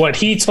 which is what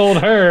he told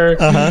her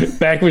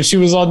back when she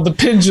was on the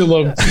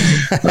pendulum,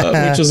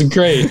 which was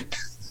great.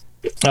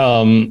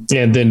 And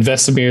then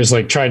Vesemir's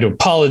like trying to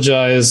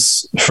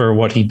apologize for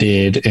what he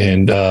did,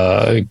 and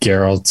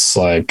Geralt's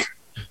like,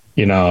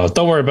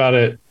 don't worry about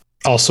it.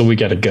 Also, we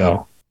got to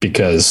go,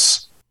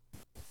 because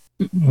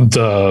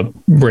the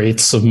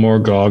Wraiths of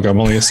Morgog. I'm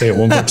only gonna say it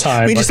one more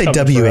time. We just say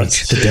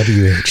WH. The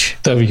WH.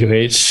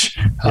 WH.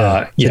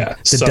 Yeah.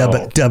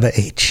 The double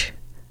H.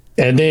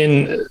 And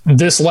then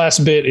this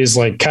last bit is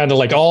like kind of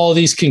like all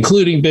these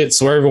concluding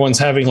bits where everyone's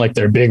having like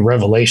their big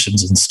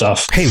revelations and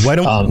stuff. Hey, why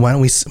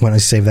don't we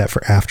save that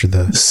for after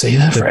the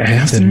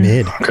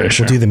mid? Okay,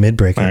 sure. We'll do the mid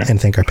break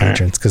and thank our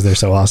patrons because they're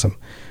so awesome.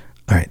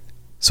 All right,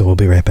 so we'll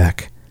be right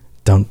back.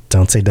 Don't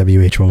say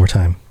WH one more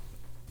time.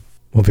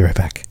 We'll be right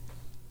back.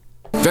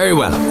 Very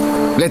well.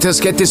 Let us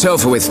get this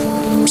over with.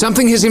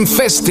 Something has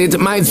infested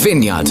my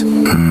vineyard.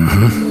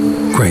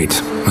 Mm-hmm.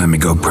 Great. Let me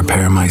go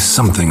prepare my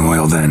something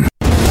oil then.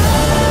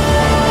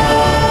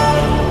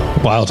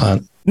 Wild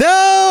Hunt.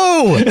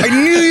 No! I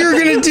knew you were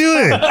going to do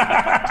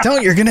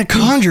it. You're going to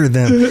conjure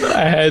them.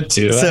 I had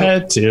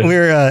to.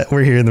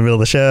 We're here in the middle of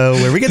the show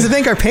where we get to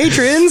thank our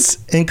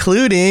patrons,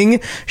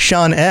 including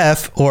Sean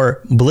F.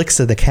 or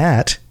Blixa the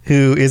Cat,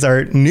 who is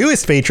our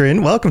newest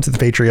patron. Welcome to the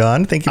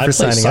Patreon. Thank you for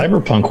signing up.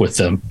 Cyberpunk with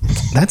them.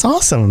 That's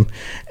awesome.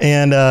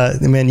 And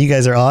man, you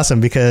guys are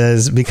awesome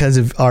because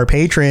of our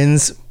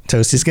patrons,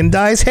 Toasty's going to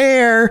dye his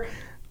hair.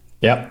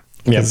 Yep.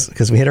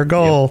 Because we hit our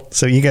goal. Yep.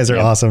 So you guys are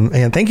awesome.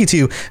 And thank you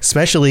to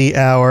especially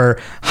our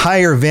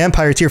higher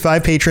vampire tier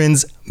 5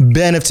 patrons,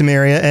 Ben of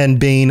Temeria and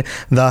Bane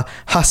the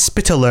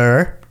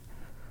Hospitaller.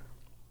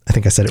 I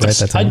think I said it right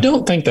that time. I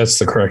don't think that's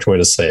the correct way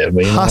to say it.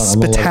 But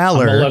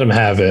Hospitaller. I'm gonna let him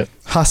have it.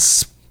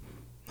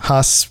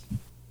 Hospitaller?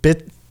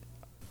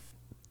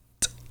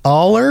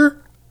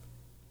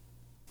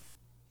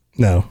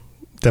 No,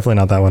 definitely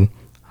not that one.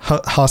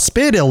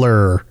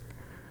 Hospitaller.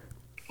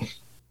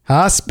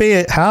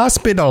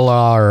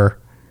 Hospitaller.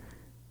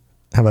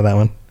 How about that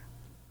one?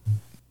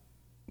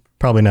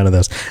 Probably none of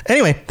those.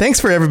 Anyway,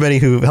 thanks for everybody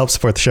who helped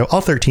support the show,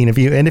 all 13 of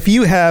you. And if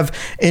you have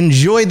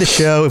enjoyed the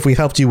show, if we've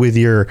helped you with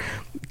your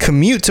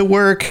commute to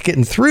work,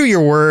 getting through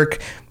your work,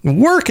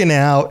 working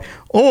out,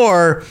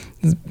 or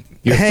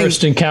your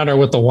first encounter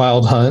with the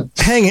Wild Hunt,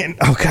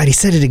 oh God, he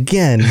said it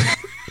again.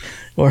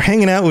 Or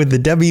hanging out with the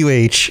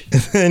WH,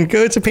 then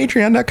go to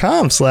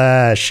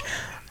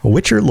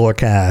patreon.com/Witcher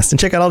Lorecast and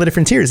check out all the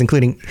different tiers,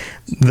 including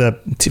the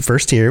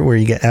first tier where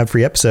you get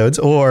ad-free episodes,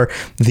 or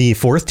the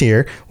fourth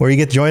tier where you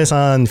get to join us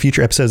on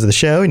future episodes of the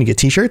show and you get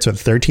t-shirts, or the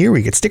third tier where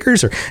you get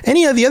stickers, or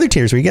any of the other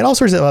tiers where you get all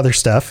sorts of other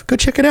stuff. Go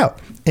check it out.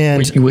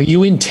 And were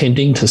you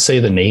intending to say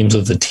the names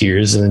of the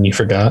tiers and then you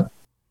forgot?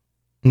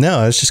 No,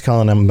 I was just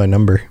calling them by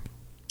number.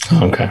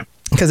 Okay.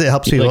 Because it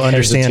helps people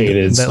understand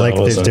that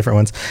there's different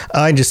ones.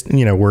 I just,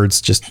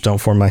 words just don't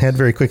form my head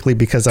very quickly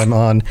because I'm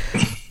on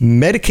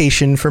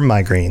medication for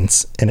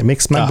migraines and it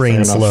makes my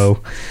brain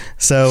slow.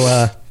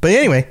 So, but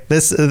anyway,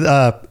 this,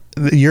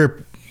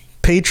 your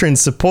patron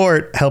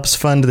support helps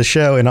fund the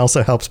show and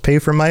also helps pay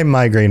for my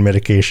migraine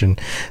medication.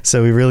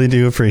 So we really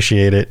do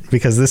appreciate it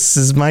because this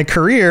is my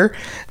career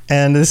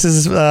and this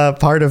is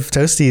part of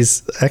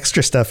Toasty's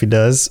extra stuff he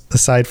does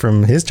aside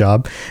from his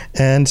job.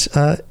 And,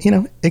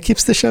 it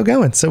keeps the show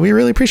going. So we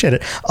really appreciate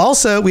it.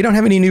 Also, we don't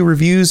have any new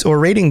reviews or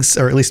ratings,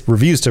 or at least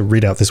reviews to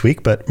read out this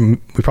week, but we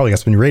probably got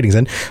some new ratings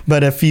in.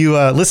 But if you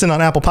listen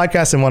on Apple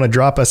Podcasts and want to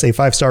drop us a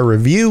 5-star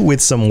review with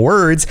some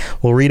words,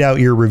 we'll read out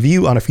your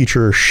review on a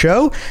future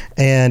show.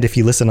 And if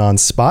you listen on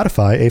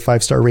Spotify, a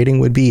 5-star rating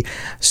would be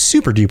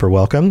super duper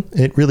welcome.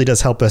 It really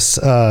does help us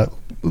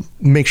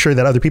make sure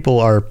that other people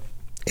are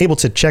able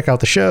to check out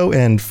the show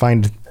and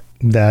find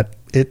that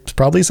it's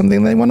probably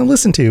something they want to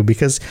listen to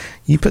because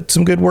you put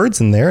some good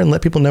words in there and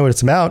let people know what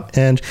it's about.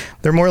 And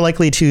they're more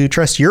likely to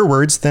trust your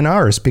words than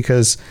ours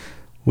because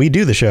we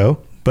do the show.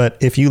 But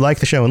if you like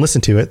the show and listen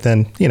to it,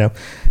 then,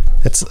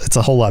 it's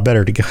a whole lot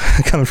better to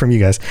coming from you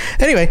guys.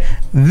 Anyway,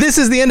 this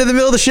is the end of the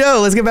middle of the show.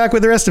 Let's get back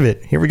with the rest of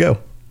it. Here we go.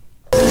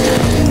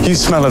 You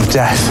smell of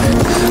death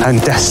and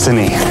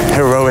destiny,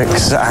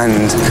 heroics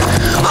and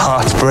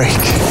heartbreak.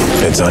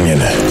 It's onion.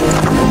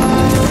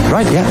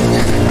 Right, yeah.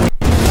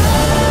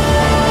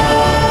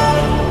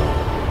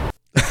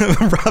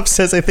 Rob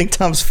says, I think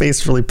Tom's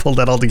face really pulled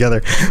that all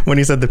together when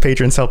he said the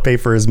patrons help pay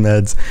for his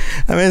meds.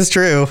 I mean, it's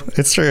true.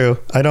 It's true.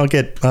 I don't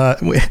get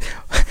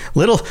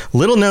little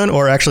known,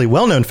 or actually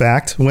well-known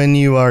fact, when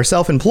you are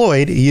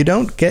self-employed, you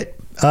don't get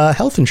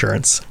health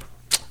insurance.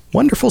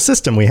 Wonderful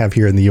system we have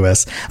here in the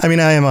U.S. I mean,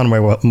 I am on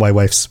my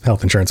wife's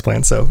health insurance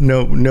plan, so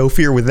no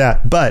fear with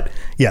that. But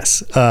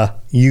yes,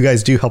 you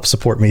guys do help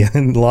support me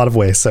in a lot of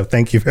ways, so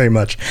thank you very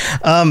much.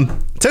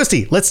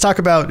 Toasty, let's talk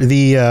about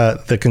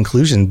the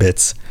conclusion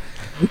bits.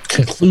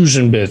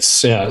 Conclusion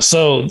bits, yeah.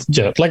 So,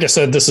 yeah, like I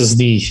said, this is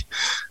the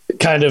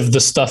kind of the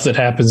stuff that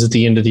happens at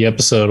the end of the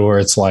episode where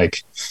it's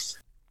like,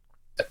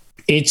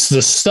 it's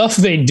the stuff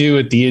they do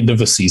at the end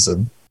of a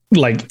season.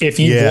 Like, if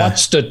you've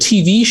watched a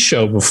TV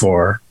show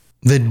before,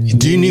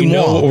 you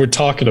know what we're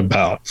talking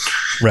about.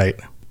 Right.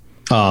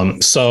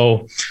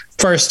 So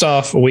first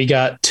off, we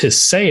got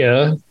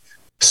Tisea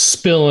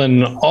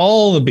spilling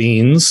all the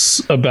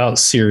beans about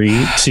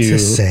Ciri to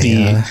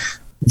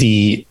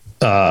the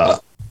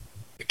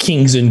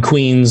kings and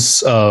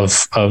queens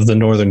of the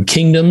Northern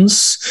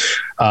Kingdoms,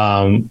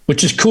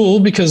 which is cool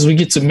because we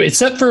get to,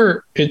 except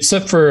for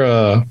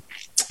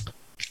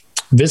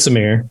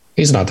Vizimir,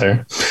 He's not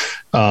there.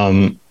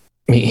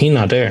 He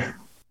not there.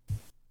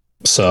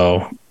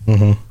 So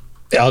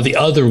the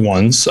other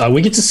ones,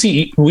 we get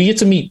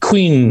to meet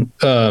Queen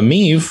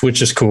Maeve,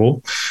 which is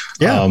cool.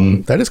 Yeah,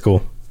 that is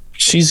cool.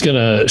 She's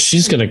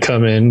gonna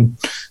come in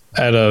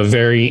at a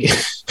very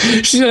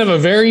she's gonna have a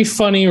very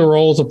funny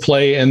role to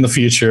play in the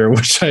future,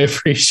 which I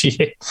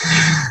appreciate.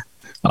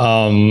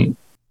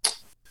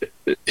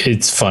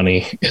 It's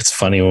funny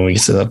when we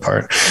get to that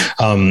part.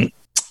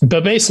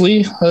 But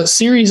basically,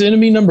 series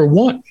enemy number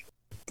 1,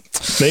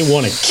 they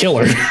want to kill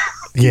her.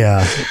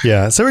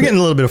 Yeah. So we're getting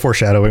a little bit of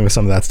foreshadowing with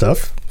some of that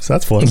stuff. So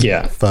that's fun.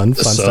 Yeah, fun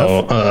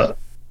stuff.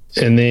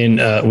 And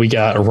then we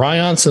got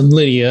Ryance and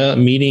Lydia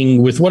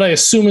meeting with what I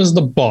assume is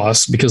the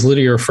boss, because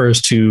Lydia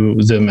refers to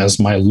them as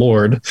my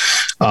lord.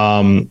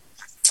 And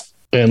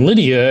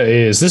Lydia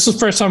this is the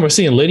first time we're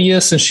seeing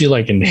Lydia since she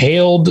like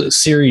inhaled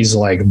Ciri's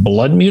like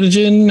blood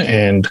mutagen,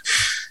 and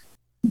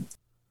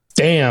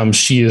damn,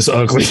 she is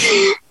ugly.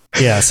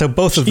 Yeah, so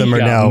both of them are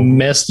now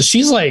messed.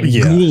 She's like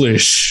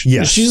ghoulish.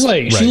 Yeah, she's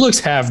like she looks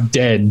half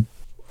dead.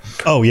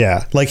 Oh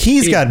yeah, like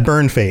he's got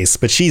burn face,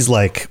 but she's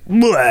like,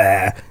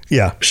 bleh.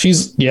 Yeah,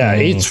 she's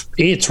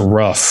it's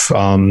rough.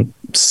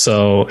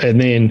 So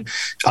and then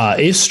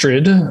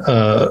Istrid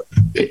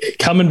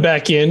coming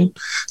back in,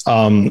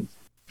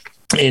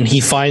 and he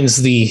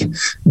finds the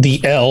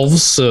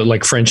elves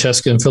like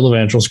Francesca and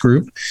Philovangel's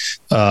group,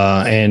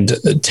 and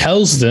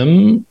tells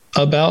them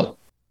about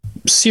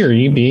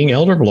Ciri being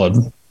Elder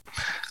Blood.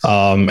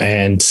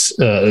 And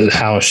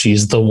how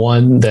she's the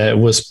one that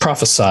was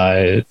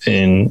prophesied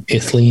in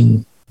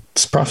Ithleen's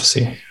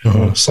prophecy.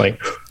 It's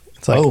like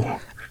so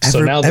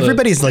now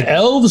everybody's like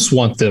elves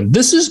want them.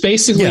 This is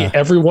basically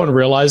everyone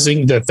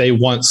realizing that they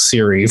want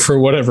Ciri for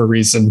whatever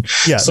reason.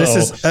 Yeah, so,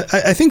 this is.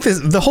 I think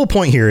the whole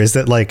point here is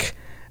that like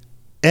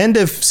end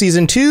of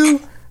season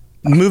 2,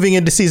 moving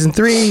into season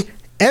 3,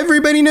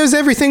 everybody knows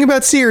everything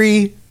about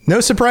Ciri.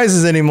 No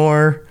surprises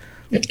anymore.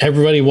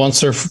 Everybody wants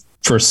her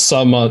for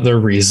some other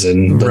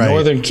reason. The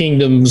Northern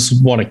Kingdoms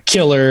want to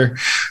kill her.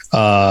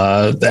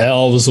 The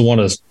elves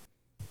want to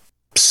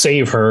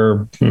save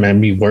her,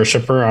 maybe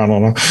worship her. I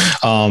don't know.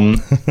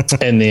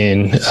 And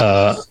then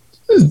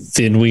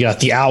we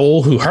got the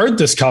owl who heard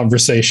this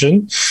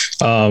conversation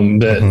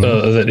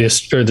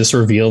this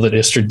reveal that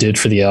Istrid did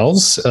for the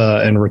elves,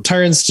 and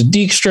returns to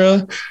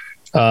Dijkstra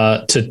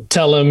to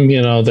tell him,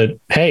 that,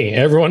 hey,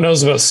 everyone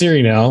knows about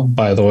Ciri now,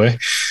 by the way.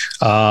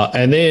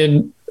 And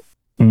then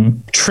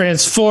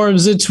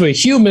transforms into a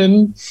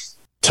human.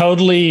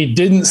 Totally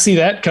didn't see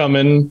that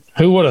coming.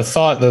 Who would have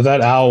thought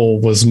that owl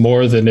was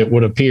more than it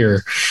would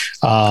appear?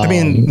 I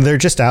mean, they're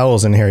just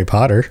owls in Harry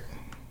Potter.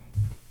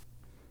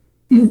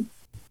 Yeah,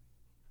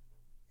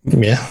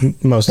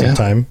 most of the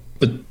time.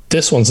 But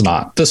this one's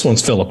not. This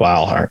one's Philip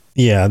Eilhart.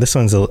 Yeah, this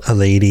one's a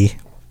lady.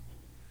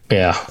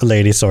 Yeah, a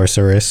lady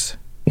sorceress.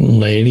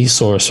 Lady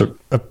sorcerer.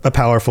 A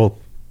powerful.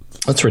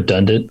 That's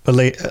redundant. A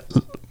lady,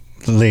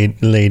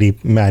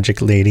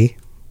 magic lady.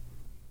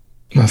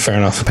 Fair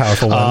enough. A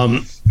powerful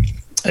one.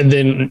 And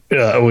then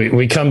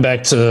we come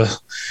back to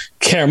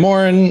Kaer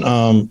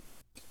Morhen.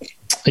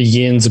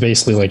 Yin's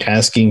basically like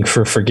asking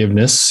for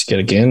forgiveness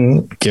yet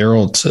again.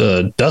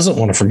 Geralt doesn't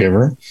want to forgive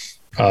her.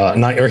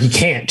 He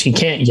can't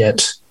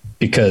yet,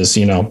 because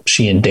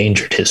she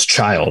endangered his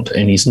child,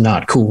 and he's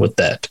not cool with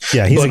that.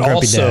 Yeah, he's a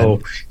grumpy dad.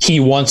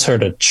 He wants her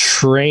to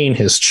train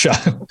his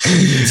child.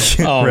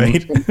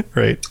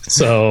 Right.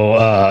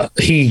 So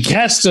he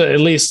has to at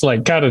least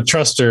like kind of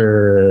trust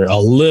her a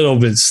little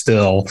bit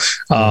still.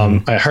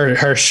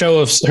 Her show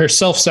of her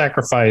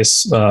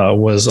self-sacrifice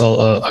was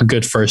a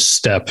good first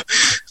step.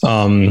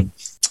 And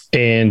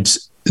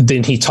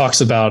then he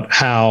talks about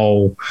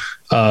how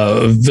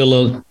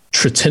Villa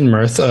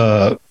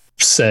Tritinmirth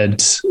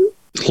said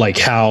like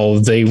how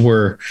they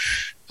were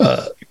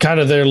kind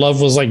of their love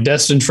was like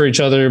destined for each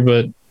other,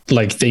 but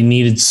like they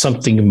needed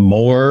something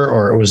more,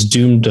 or it was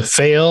doomed to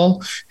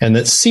fail, and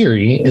that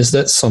Ciri is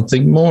that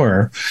something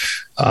more.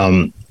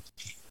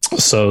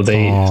 So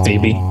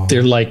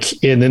they're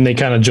like, and then they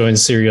kind of join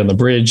Ciri on the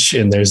bridge,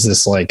 and there's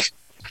this like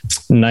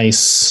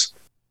nice,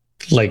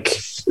 like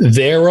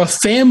they're a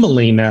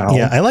family now.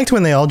 Yeah, I liked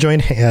when they all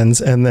joined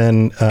hands and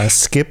then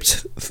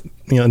skipped,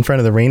 in front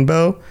of the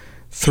rainbow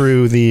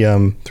through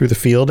the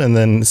field, and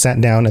then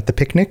sat down at the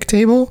picnic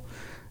table,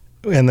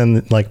 and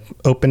then like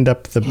opened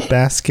up the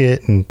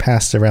basket and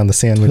passed around the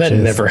sandwiches. That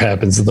never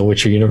happens in the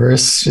Witcher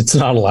universe. It's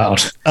not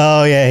allowed.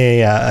 Oh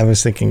yeah. I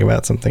was thinking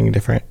about something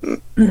different.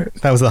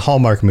 That was the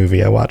Hallmark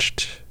movie I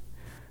watched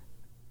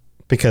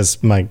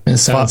because my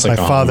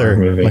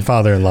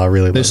father-in-law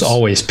really There's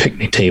always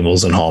picnic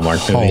tables in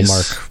Hallmark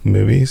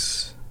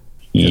movies.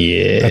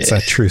 Yeah, that's a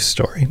true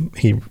story.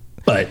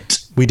 But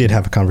we did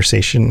have a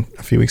conversation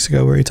a few weeks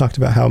ago where he talked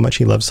about how much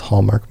he loves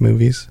Hallmark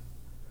movies.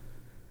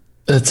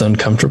 That's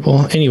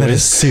uncomfortable.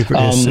 Anyways,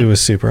 it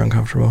was super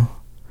uncomfortable.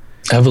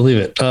 I believe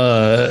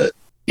it.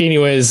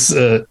 Anyways,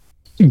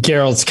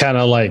 Geralt's kind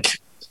of like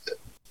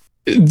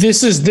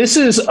this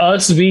is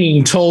us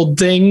being told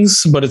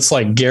things, but it's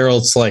like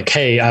Geralt's like,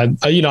 hey, I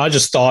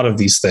just thought of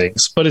these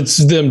things, but it's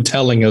them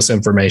telling us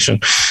information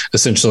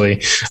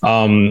essentially.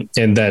 And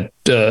that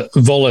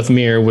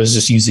Volethmir was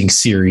just using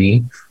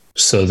Ciri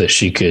so that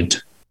she could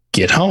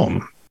get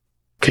home,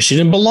 because she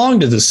didn't belong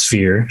to this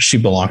sphere. She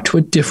belonged to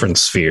a different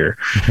sphere,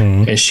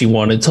 and she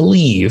wanted to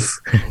leave.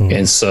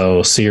 And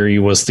so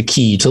Ciri was the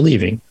key to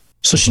leaving.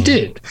 So she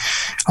did.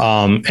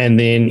 And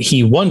then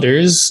he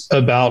wonders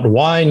about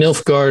why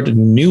Nilfgaard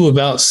knew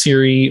about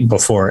Ciri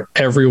before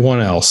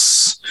everyone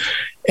else.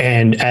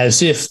 And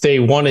as if they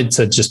wanted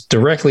to just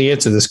directly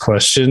answer this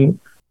question,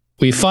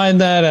 we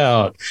find that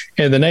out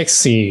in the next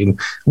scene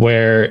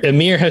where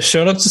Emir has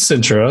shown up to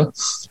Sintra.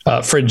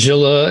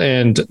 Fragilla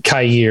and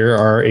Kair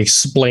are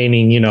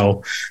explaining,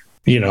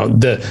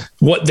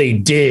 what they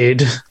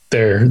did,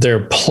 their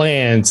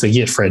plan to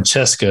get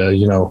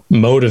Francesca,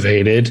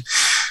 motivated.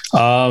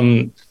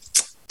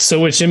 So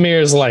which Emir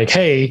is like,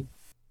 hey,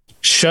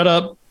 shut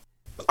up.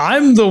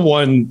 I'm the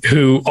one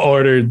who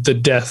ordered the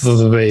death of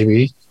the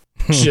baby,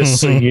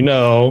 just so you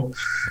know,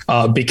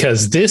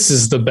 because this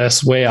is the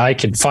best way I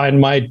can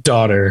find my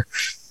daughter.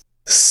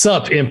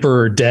 Sup,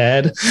 Emperor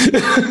Dad.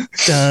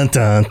 Dun,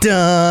 dun,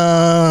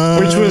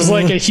 dun. Which was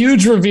like a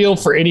huge reveal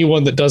for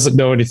anyone that doesn't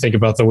know anything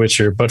about The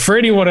Witcher. But for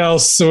anyone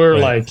else, we're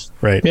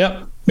right.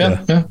 Yep.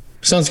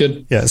 Sounds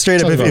good. Yeah,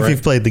 straight up, if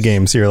you've played the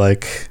games, you're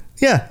like,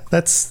 yeah,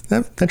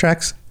 that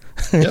tracks.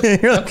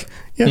 Yep. You're like,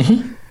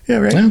 yeah, yeah,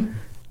 right.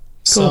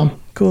 Yeah.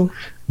 Cool.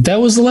 That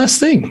was the last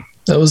thing.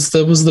 That was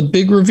the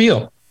big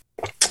reveal.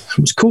 It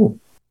was cool.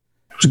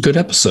 It was a good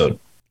episode.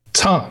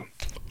 Tom,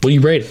 what do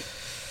you rate it?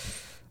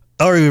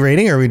 Oh, are we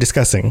rating or are we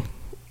discussing?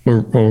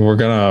 We're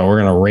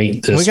gonna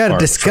rate this. We got to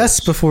discuss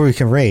first before we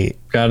can rate.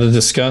 Got to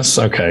discuss.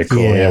 Okay,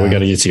 cool. Yeah, we got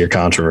to get to your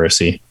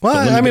controversy. Well,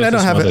 I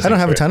don't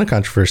have a ton of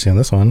controversy on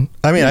this one.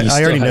 I mean,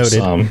 I already noted.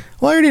 Well,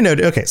 I already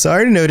noted. Okay, so I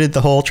already noted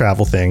the whole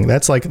travel thing.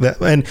 That's like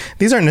that, and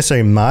these aren't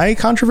necessarily my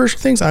controversial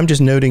things. I'm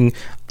just noting.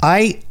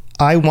 I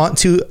want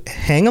to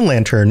hang a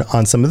lantern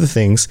on some of the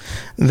things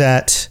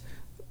that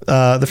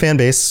the fan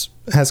base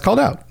has called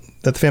out.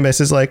 That the fan base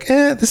is like,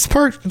 this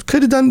part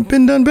could have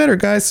been done better,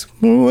 guys.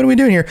 What are we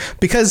doing here?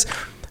 Because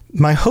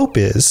my hope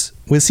is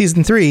with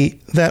season 3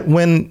 that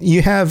when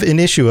you have an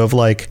issue of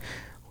like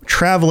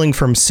traveling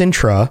from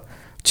Sintra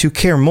to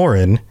Kaer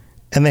Morhen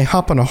and they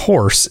hop on a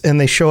horse and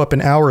they show up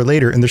an hour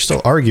later and they're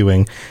still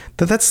arguing,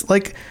 that's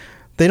like,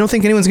 they don't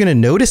think anyone's going to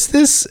notice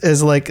this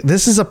as like,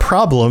 this is a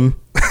problem.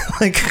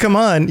 Like, come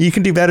on, you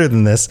can do better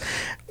than this.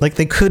 Like,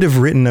 they could have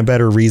written a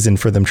better reason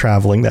for them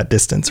traveling that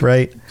distance,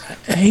 right?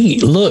 Hey,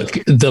 look,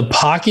 the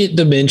pocket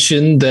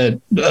dimension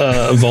that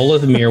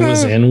Volethmir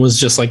was in was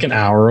just like an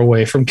hour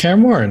away from Kaer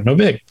Morhen. No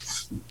big.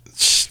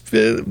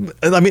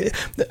 I mean,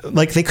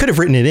 like, they could have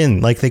written it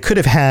in. Like, they could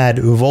have had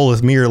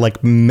Volethmir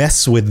like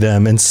mess with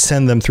them and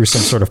send them through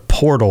some sort of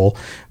portal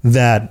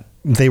that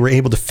they were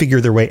able to figure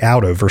their way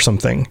out of or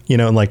something,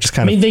 and like just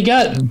kind of. They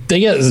got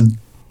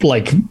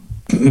like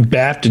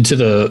bapped into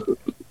the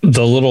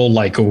little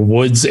like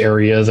woods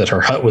area that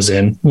her hut was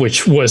in,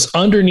 which was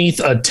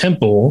underneath a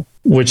temple,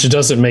 which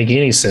doesn't make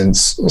any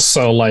sense.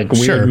 So like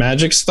weird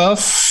magic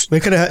stuff. They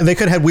could have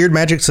had weird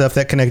magic stuff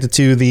that connected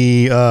to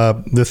the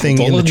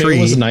thing in the tree.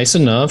 Was nice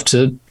enough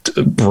to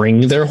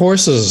bring their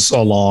horses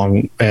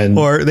along,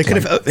 or they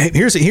could have.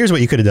 Here's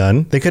what you could have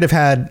done. They could have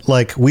had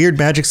like weird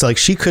magic stuff. Like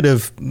she could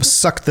have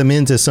sucked them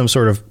into some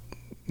sort of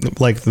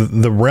like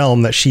the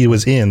realm that she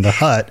was in, the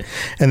hut,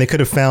 and they could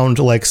have found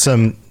like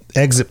some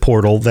exit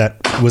portal that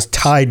was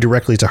tied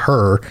directly to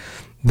her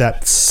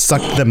that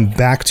sucked them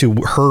back to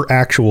her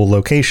actual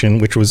location,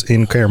 which was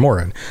in Kaer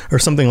Morhen or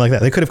something like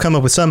that. They could have come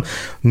up with some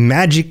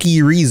magic-y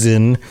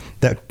reason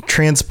that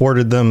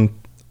transported them,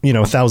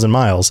 1,000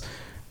 miles,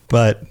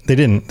 but they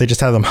didn't. They just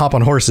had them hop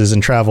on horses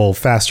and travel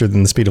faster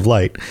than the speed of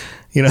light.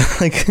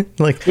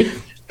 like.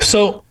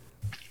 So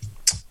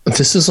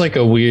this is like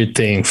a weird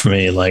thing for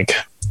me. Like,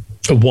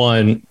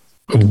 one,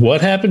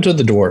 what happened to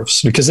the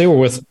dwarves? Because they were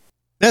with.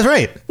 That's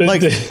right.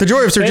 Like the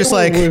dwarves are just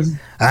like,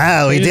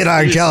 we did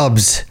our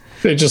jobs.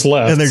 They just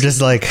left. And they're just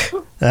like,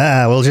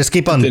 we'll just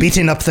keep on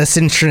beating up the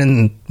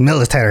Cintran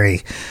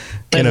military.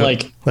 And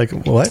like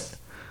what?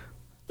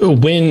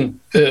 When,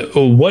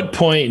 what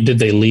point did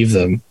they leave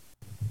them?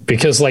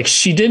 Because like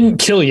she didn't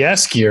kill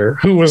Yaskir,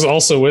 who was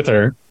also with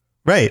her.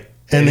 Right.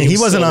 And he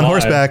wasn't on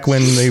horseback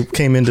when they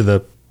came into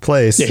the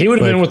place. Yeah, he would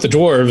have been with the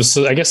dwarves.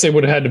 So I guess they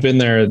would have had to been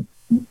there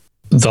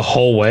the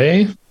whole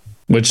way,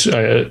 which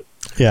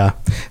yeah.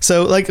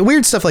 So like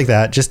weird stuff like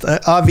that. Just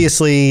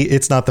obviously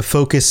it's not the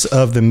focus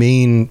of the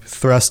main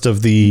thrust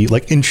of the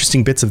like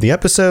interesting bits of the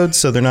episode.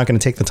 So they're not going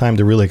to take the time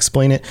to really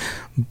explain it.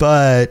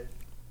 But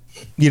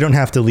you don't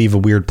have to leave a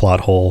weird plot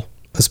hole,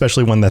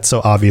 especially one that's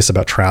so obvious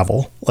about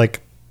travel.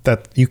 Like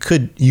that you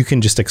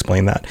can just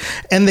explain that.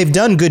 And they've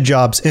done good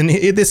jobs. And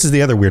this is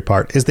the other weird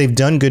part is they've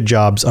done good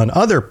jobs on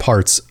other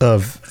parts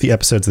of the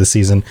episodes of the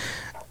season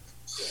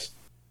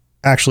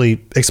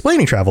actually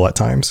explaining travel at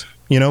times,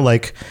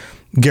 like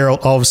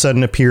Geralt all of a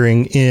sudden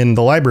appearing in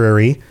the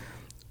library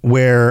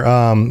where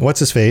what's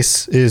his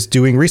face is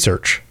doing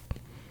research,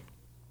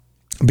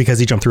 because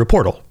he jumped through a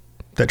portal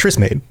that Triss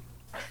made.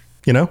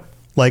 You know,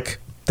 like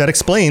that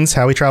explains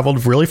how he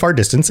traveled really far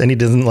distance, and he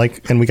doesn't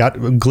like, and we got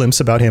a glimpse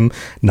about him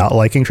not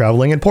liking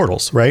traveling in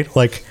portals, right?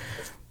 Like,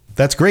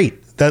 that's great.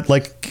 That,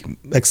 like,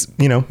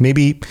 you know,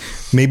 maybe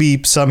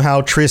somehow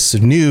Triss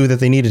knew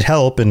that they needed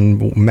help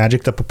and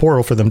magicked up a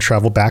portal for them to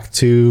travel back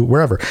to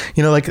wherever.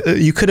 You know, like,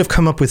 you could have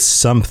come up with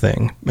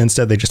something.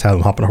 Instead, they just had them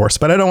hop on a horse.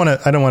 But I don't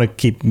want to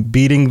keep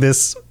beating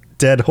this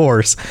dead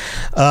horse.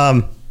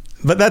 But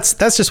that's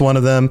just one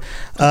of them.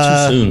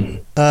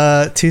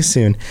 Too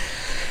soon.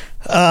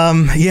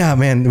 Yeah,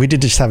 man, we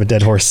did just have a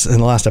dead horse in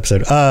the last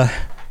episode.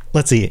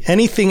 Let's see.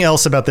 Anything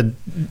else about the?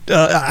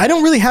 I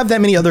don't really have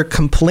that many other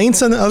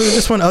complaints on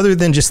this one, other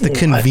than just the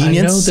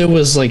convenience. I know there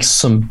was like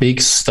some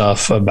big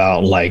stuff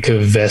about like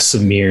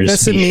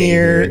Vesemir's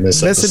behavior in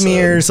this episode.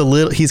 Vesemir's a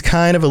little. He's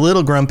kind of a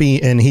little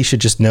grumpy, and he should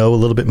just know a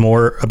little bit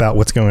more about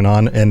what's going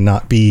on and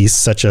not be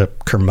such a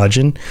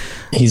curmudgeon.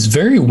 He's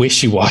very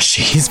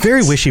wishy-washy.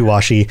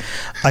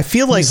 I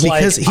feel like he's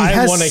because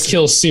I want to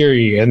kill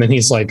Ciri, and then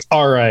he's like,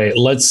 "All right,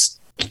 let's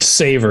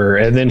save her,"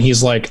 and then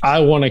he's like, "I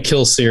want to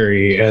kill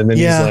Ciri," and then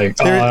he's like,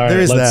 "All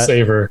right, let's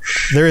save her."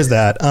 There is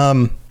that.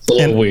 It's a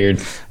little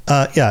weird.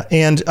 Yeah,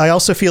 and I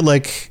also feel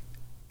like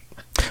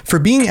for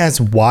being as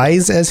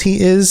wise as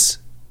he is,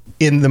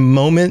 in the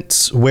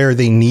moments where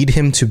they need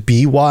him to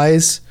be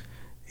wise,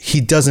 he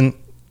doesn't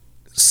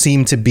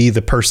seem to be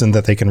the person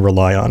that they can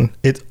rely on.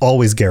 It's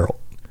always Geralt,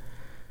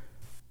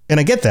 and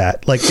I get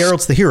that. Like,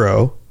 Geralt's the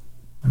hero,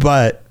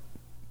 but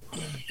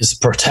he's the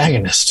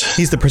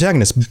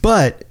protagonist.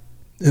 But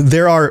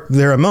there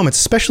are moments,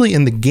 especially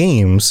in the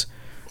games,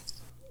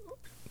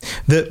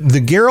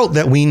 the Geralt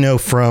that we know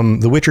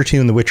from The Witcher 2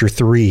 and The Witcher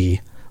 3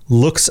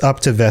 looks up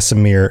to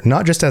Vesemir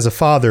not just as a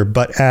father,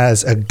 but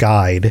as a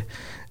guide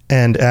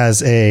and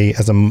as a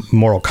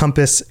moral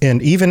compass,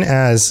 and even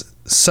as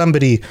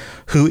somebody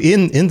who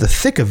in the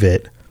thick of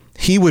it,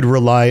 he would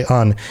rely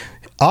on.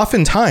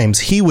 Oftentimes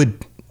he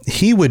would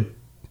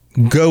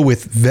go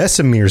with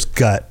Vesemir's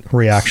gut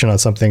reaction on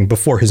something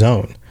before his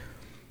own.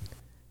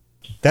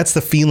 That's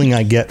the feeling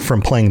I get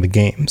from playing the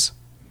games.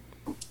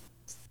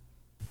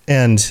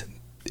 And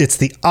it's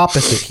the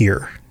opposite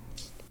here.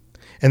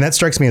 And that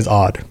strikes me as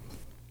odd.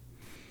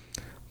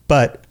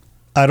 But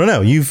I don't know.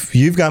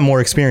 You've got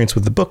more experience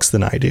with the books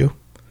than I do.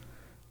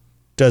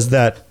 Does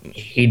that?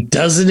 He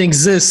doesn't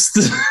exist.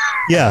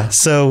 Yeah.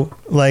 So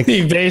like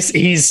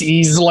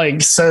he's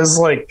like says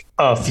like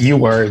a few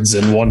words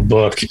in one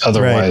book.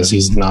 Otherwise,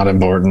 he's not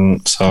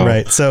important. So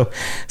right. So,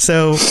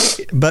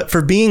 but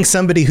for being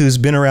somebody who's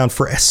been around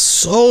for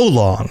so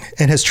long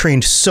and has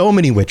trained so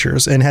many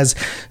Witchers and has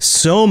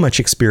so much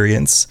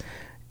experience,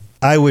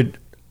 I want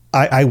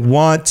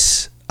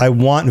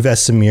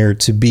Vesemir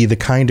to be the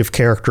kind of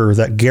character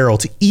that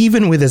Geralt,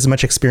 even with as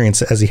much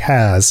experience as he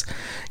has,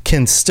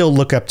 can still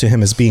look up to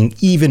him as being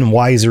even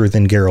wiser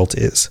than Geralt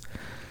is.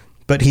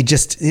 But he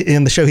just,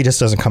 in the show, he just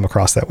doesn't come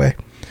across that way.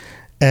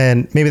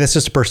 And maybe that's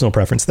just a personal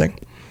preference thing.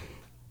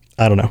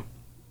 I don't know.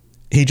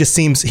 He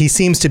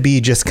seems to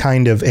be just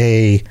kind of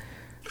a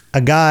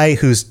guy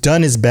who's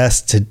done his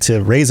best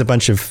to raise a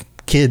bunch of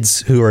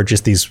kids who are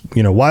just these,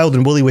 you know, wild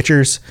and woolly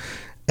Witchers.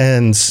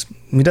 And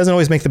he doesn't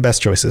always make the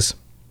best choices.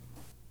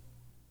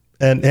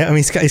 And I mean,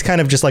 he's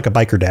kind of just like a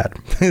biker dad.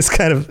 It's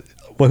kind of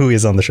who he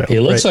is on the show. He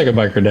looks like a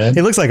biker dad.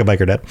 He looks like a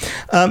biker dad.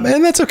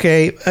 And that's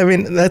okay. I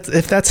mean,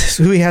 if that's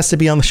who he has to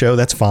be on the show,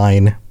 that's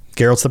fine.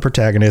 Geralt's the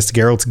protagonist.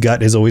 Geralt's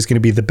gut is always going to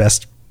be the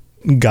best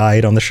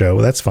guide on the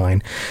show. That's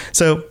fine.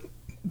 So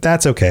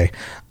that's okay.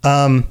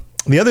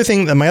 The other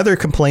thing, my other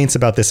complaints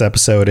about this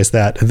episode is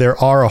that there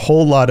are a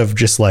whole lot of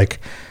just like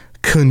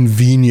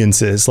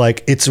conveniences.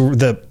 Like, it's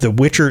the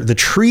Witcher, the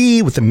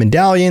tree with the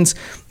medallions,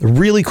 a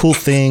really cool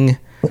thing.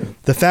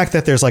 The fact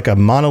that there's like a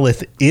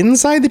monolith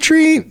inside the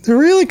tree,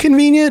 really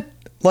convenient.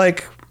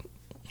 Like,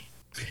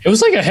 it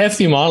was like a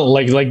hefty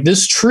monolith. Like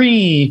this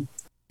tree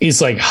is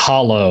like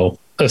hollow,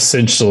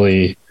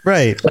 essentially.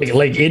 Right.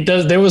 Like it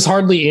does. There was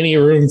hardly any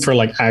room for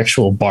like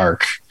actual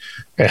bark.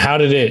 And how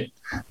did it?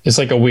 It's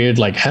like a weird,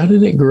 like, how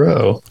did it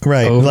grow?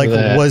 Right. Like,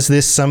 was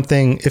this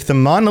something? If the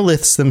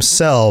monoliths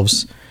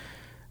themselves,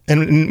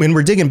 and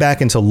we're digging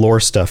back into lore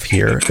stuff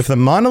here, if the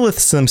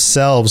monoliths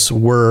themselves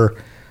were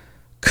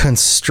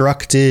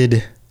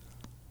constructed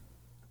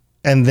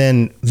and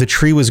then the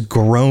tree was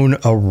grown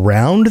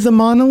around the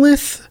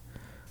monolith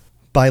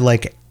by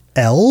like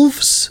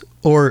elves,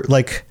 or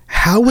like,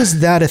 how was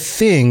that a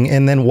thing?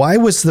 And then why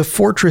was the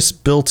fortress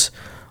built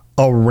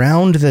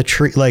around the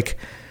tree? Like,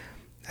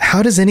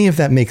 how does any of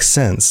that make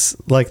sense?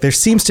 Like, there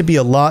seems to be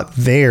a lot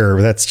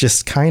there that's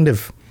just kind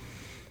of,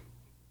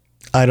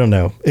 I don't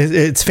know.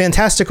 It's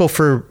fantastical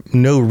for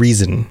no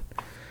reason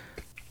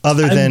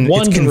other than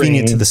it's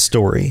convenient to the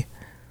story.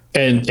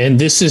 And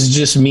this is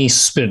just me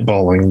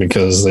spitballing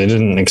because they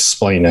didn't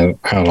explain it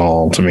at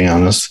all, to be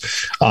honest.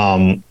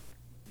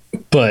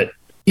 But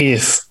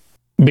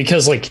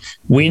because like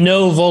we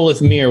know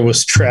Volithmir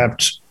was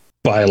trapped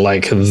by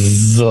like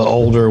the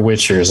older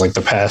Witchers, like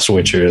the past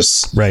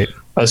Witchers. Right.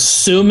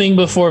 Assuming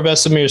before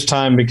Vesemir's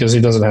time, because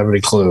he doesn't have any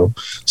clue.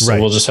 So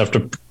we'll just have to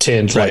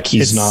pretend like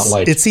he's not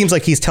like... It seems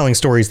like he's telling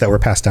stories that were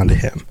passed down to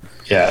him.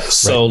 Yeah.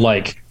 So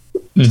like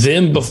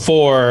then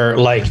before,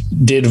 like,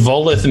 did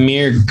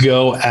Volithmir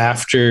go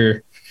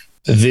after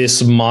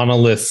this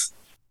monolith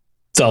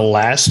the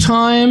last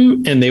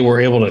time and they were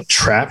able to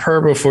trap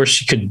her before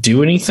she could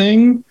do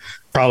anything?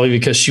 Probably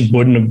because she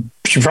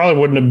probably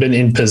wouldn't have been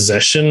in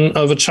possession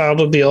of a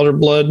child of the Elder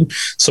Blood,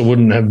 so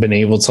wouldn't have been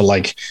able to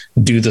like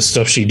do the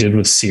stuff she did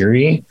with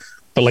Ciri.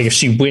 But like if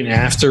she went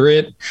after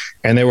it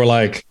and they were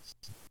like,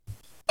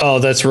 oh,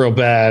 that's real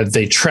bad,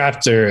 they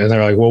trapped her, and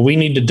they're like, well, we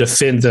need to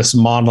defend this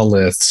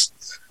monolith,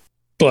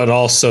 but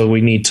also we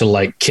need to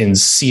like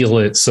conceal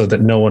it so that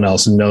no one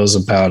else knows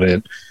about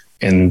it.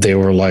 And they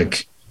were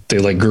like, they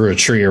like grew a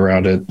tree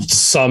around it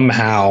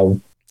somehow.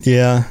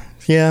 Yeah.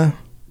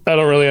 I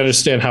don't really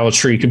understand how a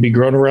tree could be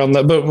grown around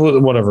that, but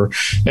whatever.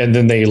 And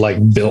then they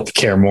like built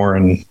Kaer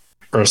Morhen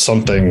or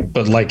something,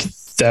 but like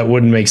that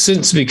wouldn't make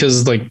sense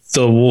because like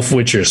the Wolf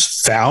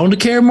Witchers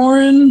found Kaer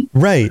Morhen.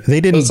 Right. They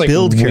didn't like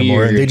build Kaer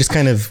Morhen. They just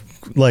kind of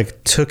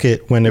like took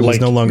it when it was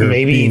no longer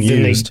being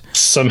used. They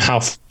somehow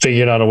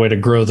figured out a way to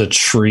grow the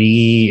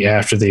tree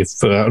after they,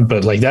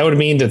 but like that would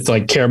mean that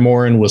like Kaer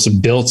Morhen was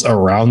built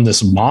around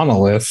this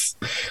monolith.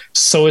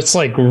 So it's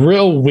like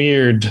real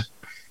weird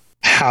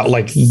how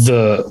like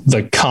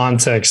the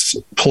context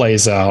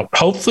plays out.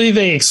 Hopefully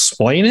they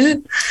explain it.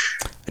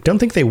 I don't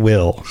think they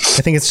will.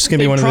 I think it's just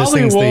gonna be one of those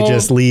things they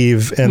just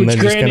leave and then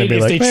just gonna be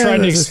like, if they tried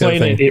to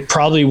explain it, it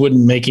probably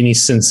wouldn't make any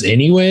sense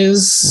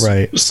anyways.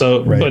 Right.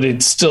 So but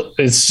it's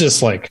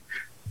just like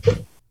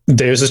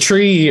there's a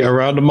tree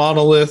around a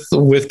monolith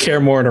with Kaer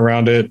Morhen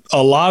around it.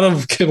 A lot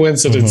of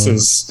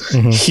coincidences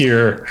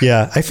here.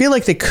 Yeah. I feel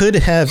like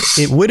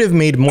it would have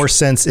made more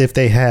sense if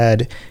they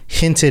had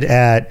hinted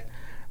at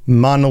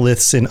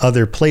monoliths in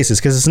other places,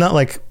 because it's not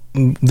like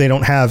they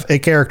don't have a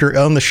character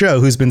on the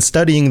show who's been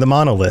studying the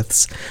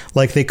monoliths.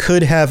 Like they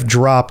could have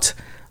dropped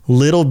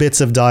little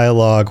bits of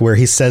dialogue where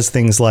he says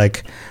things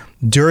like,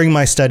 during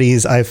my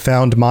studies, I've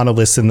found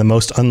monoliths in the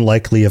most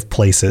unlikely of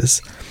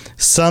places.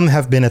 Some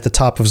have been at the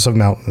top of some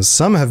mountains.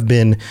 Some have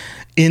been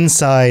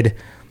inside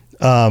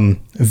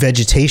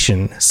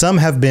vegetation. Some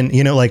have been,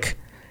 like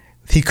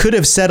he could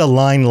have said a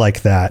line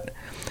like that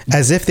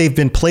as if they've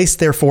been placed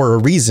there for a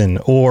reason,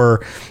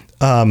 or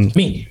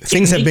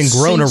things have been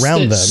grown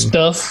around them.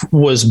 Stuff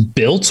was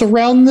built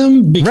around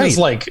them because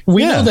like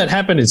we know that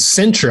happened in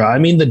Sintra. I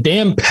mean, the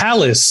damn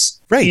palace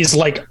is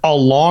like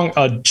along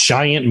a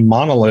giant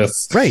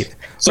monolith. Right.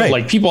 So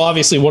like people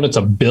obviously wanted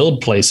to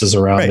build places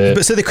around it.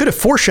 But so they could have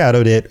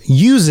foreshadowed it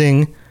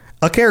using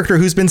a character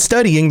who's been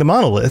studying the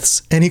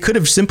monoliths, and he could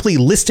have simply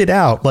listed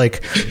out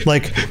like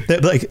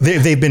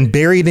they've been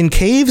buried in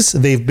caves.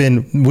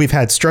 We've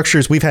had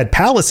structures, we've had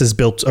palaces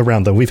built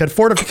around them. We've had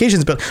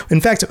fortifications built.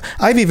 In fact,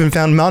 I've even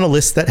found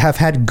monoliths that have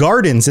had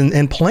gardens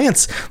and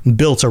plants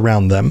built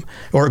around them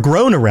or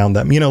grown around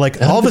them.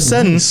 All of a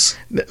sudden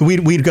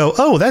we'd go,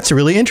 oh, that's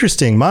really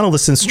interesting.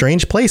 Monoliths in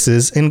strange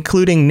places,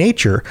 including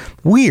nature.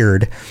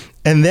 Weird.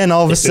 And then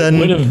all of a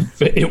sudden,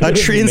 a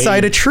tree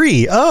inside a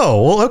tree.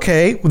 Oh, well,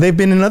 okay. They've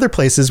been in other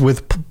places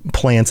with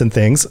plants and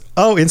things.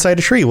 Oh, inside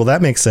a tree. Well,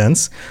 that makes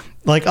sense.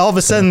 Like all of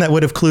a sudden, that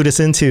would have clued us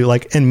into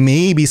like, and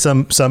maybe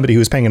somebody who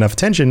was paying enough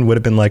attention would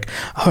have been like,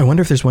 oh, I wonder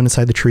if there's one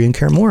inside the tree in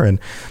Kaer Morhen.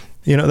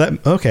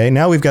 Okay,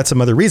 now we've got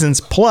some other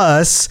reasons.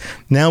 Plus,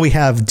 now we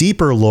have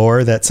deeper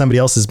lore that somebody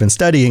else has been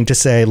studying to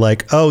say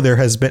like, oh, there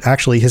has been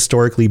actually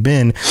historically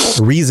been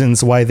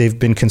reasons why they've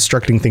been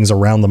constructing things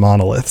around the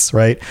monoliths,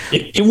 right?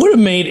 It would have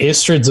made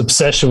Istrid's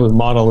obsession with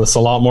monoliths a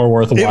lot more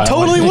worthwhile. It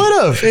totally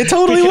would have. It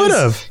totally would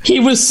have. He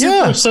was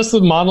super obsessed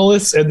with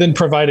monoliths and then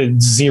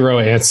provided zero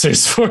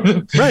answers for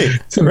them.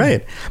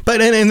 Right.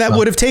 But and that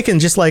would have taken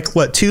just like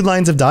 2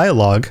 lines of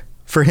dialogue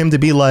for him to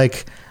be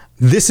like,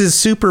 this is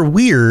super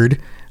weird.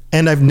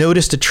 And I've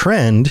noticed a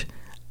trend,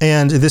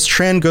 and this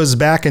trend goes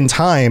back in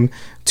time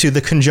to the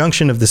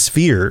conjunction of the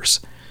spheres.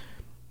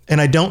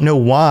 And I don't know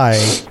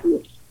why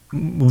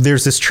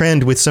there's this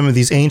trend with some of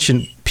these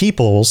ancient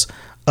peoples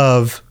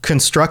of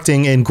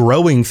constructing and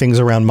growing things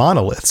around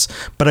monoliths,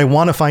 but I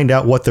want to find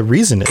out what the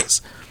reason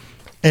is.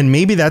 And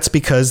maybe that's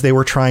because they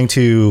were trying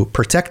to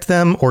protect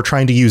them or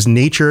trying to use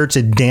nature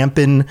to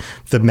dampen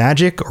the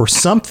magic or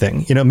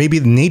something. Maybe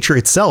nature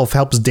itself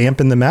helps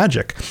dampen the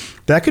magic.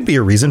 That could be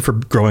a reason for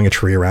growing a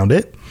tree around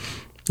it.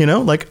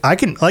 Like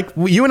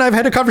you and I've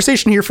had a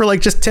conversation here for like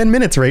just 10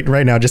 minutes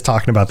right now, just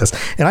talking about this.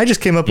 And I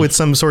just came up with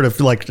some sort of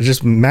like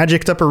just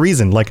magicked up a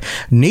reason, like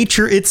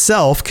nature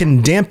itself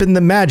can dampen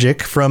the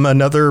magic from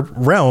another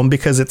realm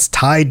because it's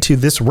tied to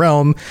this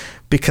realm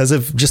because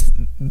of just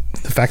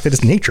the fact that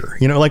it's nature,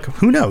 like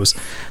who knows,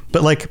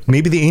 but like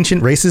maybe the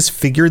ancient races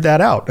figured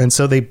that out. And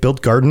so they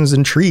built gardens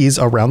and trees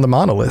around the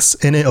monoliths.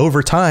 And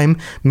over time,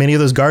 many of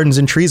those gardens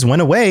and trees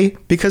went away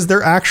because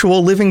they're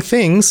actual living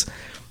things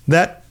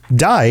that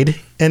died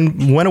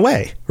and went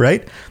away.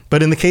 Right.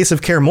 But in the case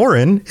of Kaer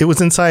Morhen, it was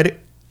inside,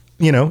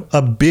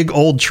 a big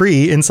old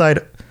tree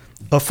inside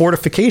a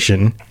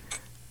fortification.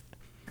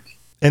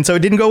 And so it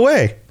didn't go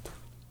away.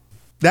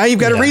 Now you've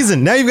got a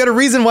reason. Now you've got a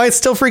reason why it's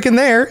still freaking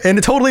there, and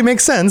it totally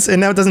makes sense. And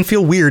now it doesn't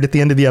feel weird at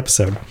the end of the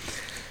episode.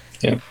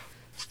 Yeah,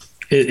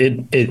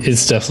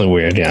 it's definitely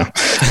weird. Yeah.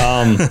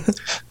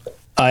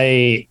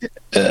 I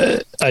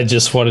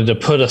just wanted to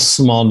put a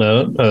small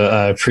note.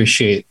 I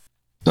appreciate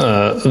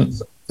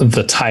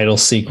the title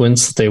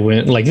sequence they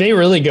went, like, they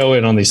really go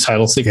in on these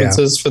title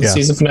sequences for the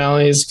season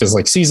finales, because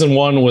like season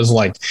 1 was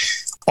like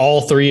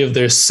all 3 of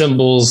their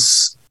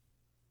symbols,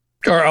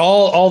 or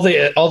all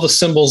the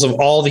symbols of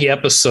all the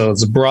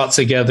episodes brought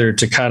together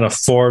to kind of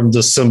form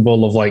the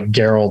symbol of like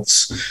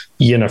Geralt's,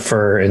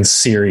 Yennefer, and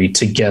Ciri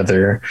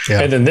together.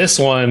 And then this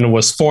one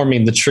was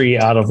forming the tree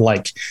out of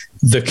like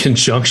the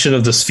conjunction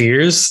of the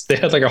spheres. They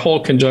had like a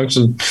whole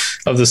conjunction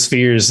of the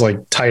spheres, like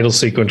title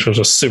sequence, which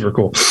was super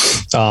cool.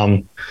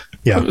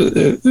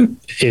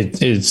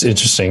 It's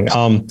interesting.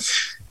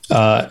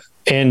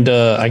 And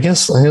I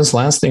guess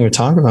last thing we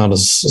talk about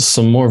is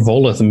some more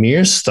Voleth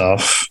Mir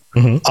stuff.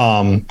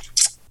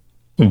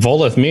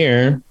 Voleth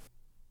Mir,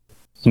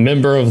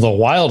 member of the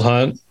Wild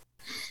Hunt.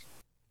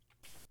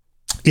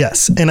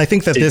 Yes, and I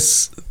think that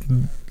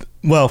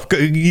well,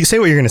 you say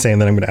what you're going to say,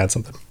 and then I'm going to add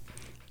something.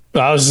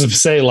 I was just going to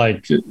say,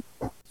 like,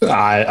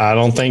 I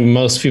don't think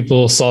most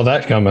people saw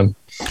that coming.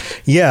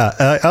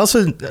 Yeah.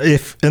 Also,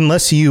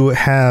 unless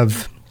you've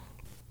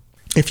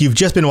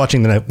just been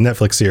watching the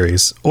Netflix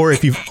series, or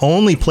if you've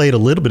only played a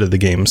little bit of the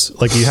games,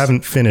 like you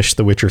haven't finished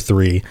The Witcher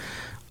 3,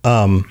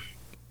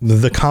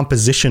 the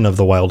composition of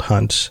the Wild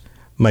Hunt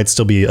might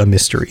still be a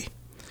mystery.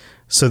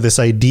 So this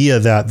idea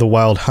that the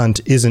Wild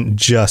Hunt isn't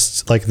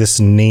just like this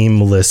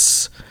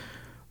nameless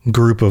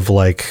group of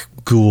like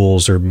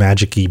ghouls or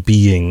magic-y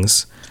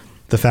beings,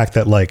 the fact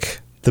that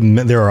like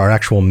there are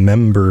actual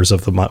members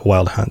of the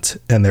Wild Hunt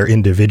and they're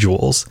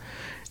individuals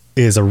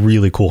is a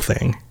really cool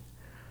thing.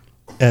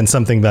 And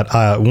something that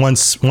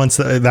once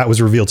that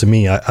was revealed to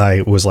me,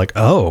 I was like,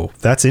 oh,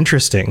 that's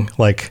interesting.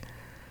 Like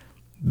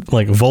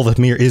Voleth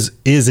Mir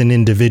is an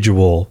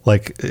individual,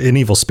 like an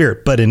evil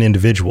spirit, but an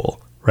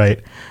individual,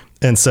 right?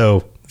 And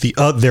so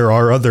there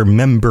are other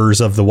members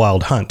of the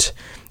Wild Hunt,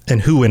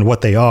 and who and what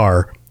they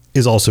are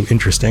is also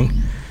interesting.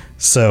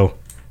 So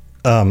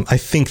I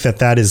think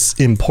that is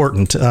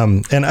important.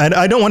 And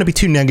I don't want to be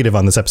too negative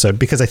on this episode,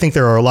 because I think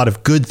there are a lot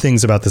of good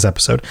things about this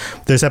episode.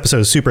 This episode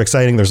is super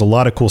exciting. There's a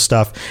lot of cool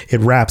stuff. It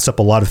wraps up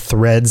a lot of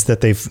threads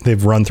that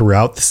they've run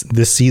throughout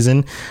this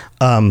season.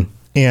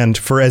 And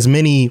for as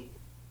many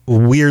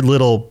weird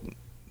little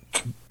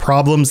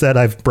problems that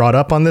I've brought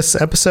up on this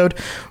episode,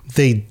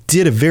 they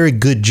did a very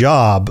good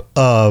job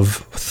of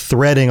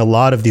threading a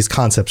lot of these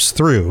concepts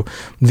through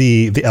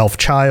the elf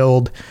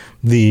child,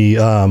 the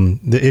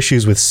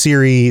issues with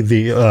Ciri,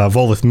 the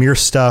Voleth Mir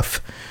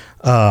stuff,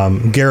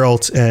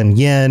 Geralt and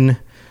Yen,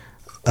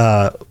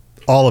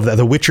 all of that,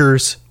 the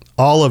Witchers,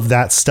 all of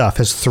that stuff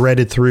has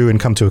threaded through and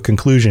come to a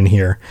conclusion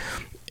here.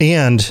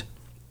 And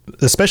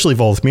especially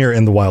Voleth Mir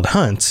and the Wild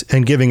Hunt,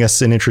 and giving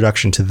us an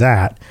introduction to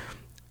that.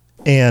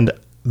 And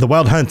the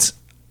Wild Hunt,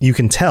 you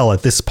can tell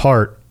at this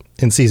part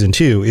in season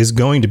 2, is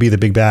going to be the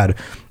big bad,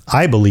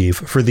 I believe,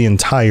 for the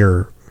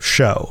entire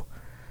show.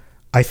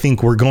 I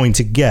think we're going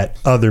to get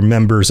other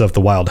members of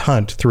the Wild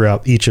Hunt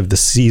throughout each of the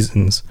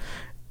seasons.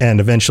 And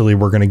eventually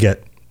we're going to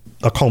get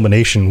a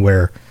culmination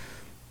where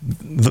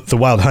the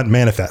Wild Hunt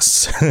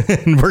manifests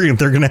and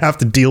they're going to have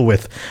to deal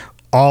with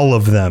all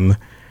of them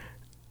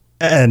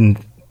and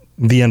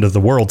the end of the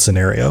world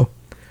scenario.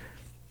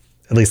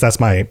 At least that's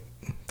my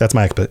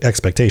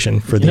expectation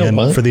for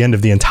the end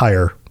of the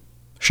entire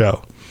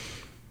show.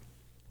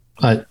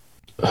 I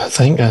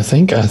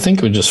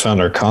think we just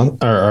found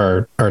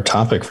our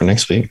topic for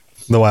next week.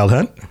 The Wild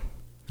Hunt?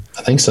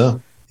 I think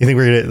so. You think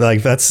we're gonna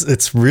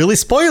it's really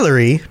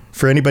spoilery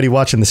for anybody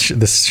watching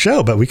this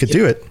show, but we could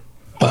do it.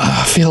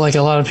 I feel like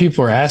a lot of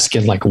people are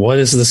asking, like, what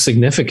is the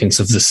significance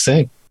of this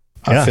thing?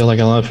 I feel like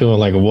a lot of people are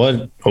like,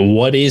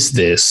 what is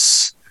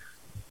this?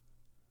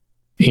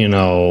 You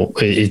know,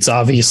 it's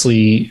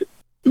obviously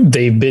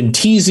they've been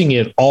teasing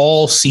it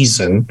all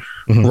season,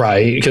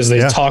 right? Because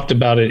they've talked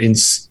about it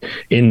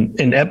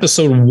in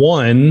episode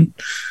 1,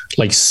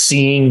 like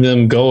seeing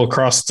them go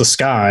across the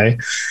sky.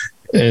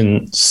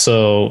 And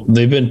so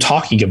they've been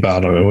talking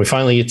about them, and we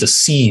finally get to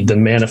see the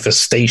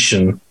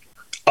manifestation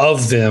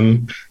of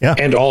them. Yeah.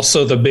 And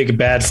also the big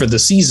bad for the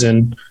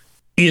season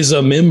is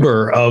a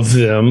member of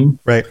them.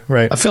 Right.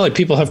 I feel like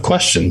people have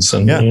questions,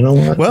 and you know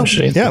what? Well,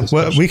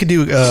 we could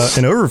do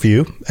an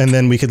overview, and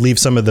then we could leave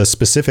some of the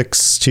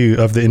specifics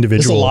of the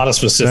individual. There's a lot of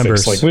specifics.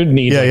 Members. Like we'd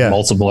need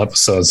multiple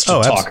episodes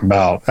to talk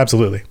about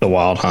the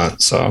Wild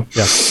Hunt. So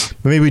yeah,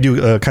 maybe we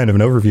do kind of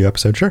an overview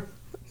episode. Sure,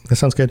 that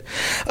sounds good.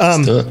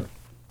 Let's do it.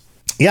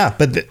 Yeah,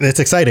 but it's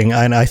exciting,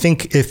 and I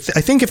think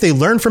if they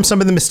learn from some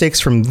of the mistakes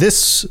from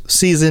this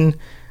season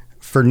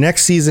for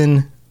next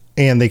season,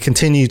 and they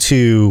continue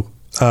to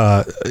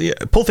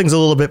pull things a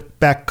little bit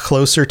back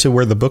closer to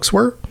where the books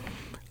were,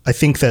 I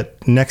think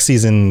that next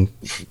season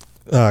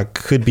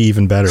could be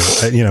even better.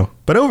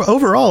 But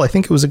overall, I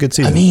think it was a good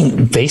season. I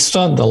mean, based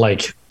on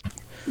the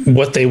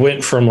what they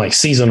went from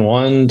season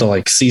 1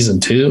 to season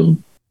 2,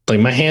 Like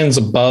my hand's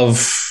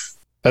above.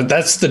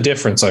 That's the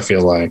difference. I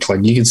feel like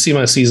you can see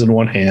my season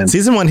 1 hand.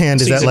 Season 1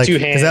 hand is that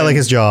like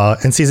his jaw,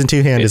 and season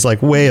 2 hand is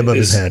like way above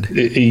his head.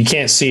 You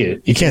can't see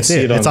it. You can't see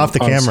it. It's off the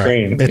camera.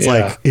 Screen. It's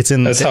like it's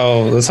in. That's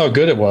how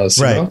good it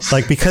was. Right. You know?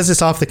 Like because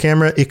it's off the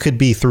camera, it could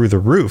be through the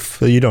roof.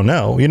 You don't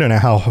know. You don't know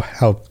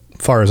how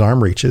far his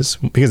arm reaches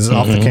because it's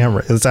off the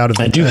camera. It's out of.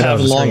 I do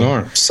have long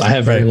arms. I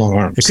have very long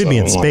arms. It could be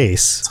in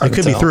space. It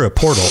could be through a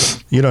portal.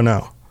 You don't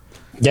know.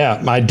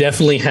 Yeah, I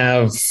definitely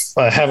have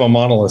a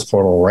monolith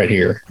portal right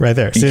here. Right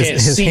there. So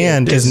his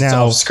hand is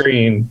now off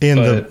screen in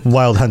the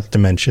Wild Hunt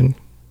dimension.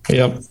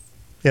 Yep.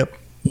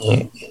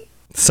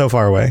 So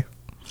far away.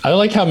 I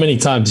like how many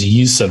times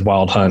you said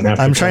Wild Hunt.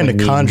 I'm trying to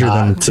conjure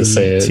them to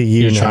say it to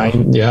you now.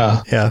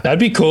 Yeah. That'd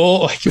be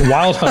cool. Like,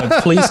 Wild Hunt,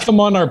 please come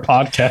on our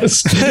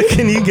podcast.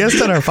 Can you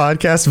guest on our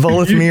podcast,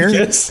 Volithmir?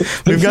 Yes,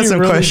 we've got some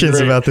really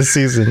questions about this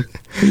season.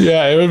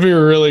 Yeah, it would be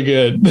really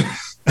good.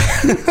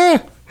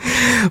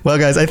 Well,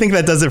 guys, I think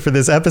that does it for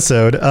this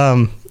episode.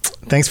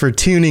 Thanks for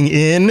tuning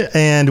in,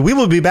 and we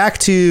will be back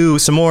to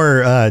some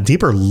more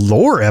deeper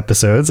lore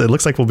episodes. It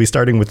looks like we'll be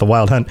starting with the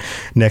Wild Hunt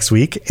next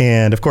week,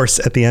 and of course,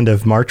 at the end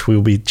of March, we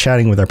will be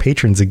chatting with our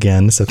patrons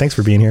again. So thanks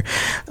for being here.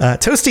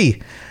 Toasty,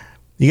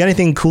 you got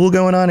anything cool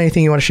going on?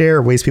 Anything you want to share?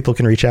 Or ways people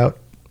can reach out?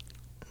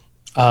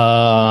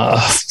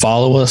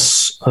 Follow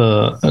us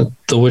at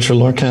the Witcher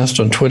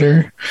Lorecast on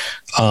Twitter.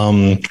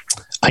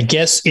 I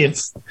guess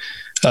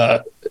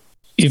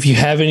if you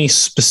have any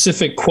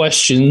specific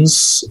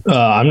questions,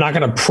 I'm not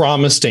going to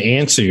promise to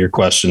answer your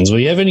questions, but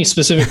if you have any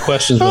specific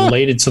questions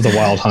related to the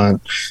Wild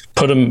Hunt,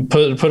 put them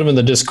in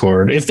the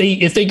Discord. If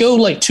they go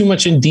like too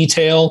much in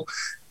detail,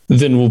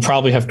 then we'll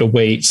probably have to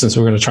wait since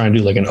we're going to try and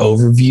do like an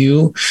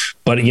overview.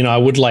 But, I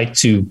would like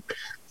to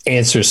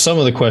answer some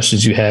of the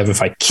questions you have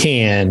if I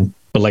can.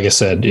 But like I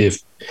said,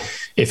 if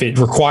it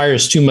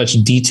requires too much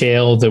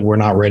detail that we're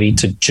not ready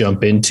to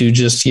jump into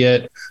just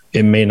yet,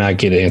 it may not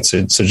get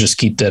answered. So just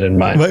keep that in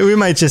mind. But we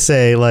might just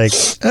say like,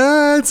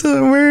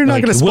 we're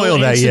not going to spoil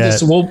that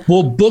yet.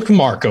 We'll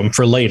bookmark them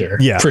for later.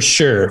 Yeah, for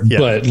sure. Yeah.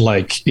 But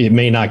like, it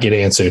may not get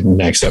answered in the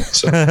next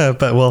episode.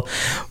 But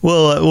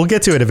we'll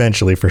get to it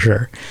eventually for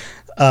sure.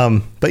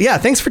 But yeah,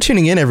 thanks for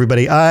tuning in,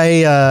 everybody.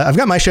 I've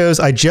got my shows.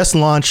 I just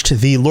launched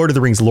the Lord of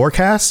the Rings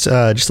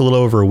Lorecast just a little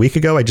over a week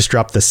ago. I just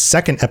dropped the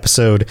second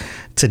episode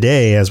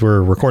today as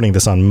we're recording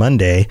this on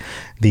Monday,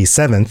 the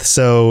 7th.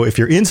 So if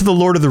you're into the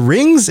Lord of the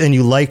Rings and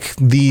you like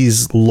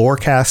these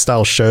Lorecast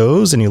style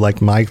shows and you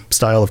like my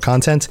style of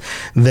content,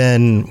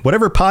 then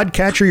whatever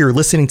podcatcher you're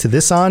listening to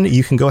this on,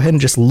 you can go ahead and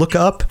just look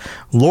up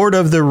Lord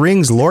of the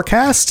Rings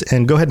Lorecast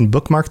and go ahead and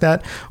bookmark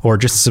that or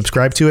just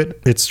subscribe to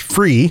it. It's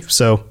free.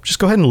 So just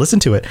go ahead and listen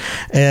to it.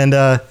 And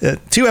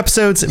 2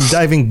 episodes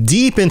diving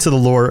deep into the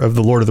lore of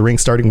the Lord of the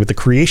Rings, starting with the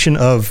creation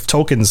of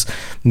Tolkien's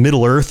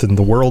Middle Earth and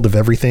the world of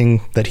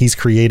everything that he's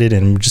created.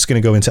 And we're just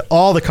going to go into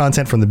all the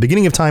content from the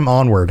beginning of time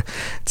onward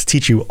to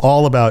teach you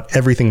all about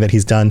everything that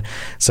he's done.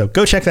 So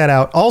go check that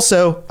out.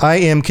 Also, I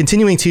am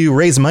continuing to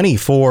raise money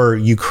for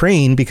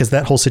Ukraine because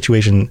that whole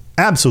situation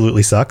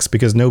absolutely sucks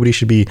because nobody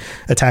should be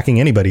attacking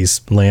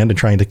anybody's land and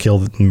trying to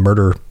kill and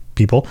murder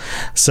people.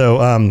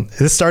 So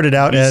this started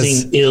out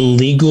as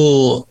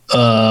illegal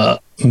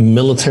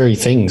military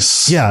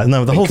things. Yeah,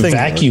 no, the whole thing.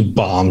 Vacuum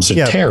bombs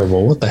are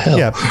terrible. What the hell?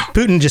 Yeah,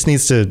 Putin just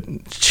needs to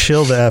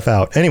chill the F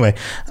out. Anyway,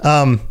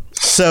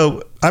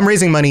 so I'm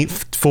raising money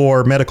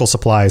for medical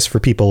supplies for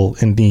people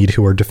in need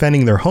who are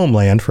defending their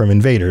homeland from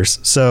invaders.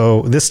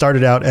 So this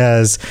started out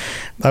as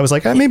I was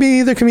like,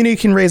 maybe the community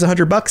can raise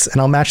 $100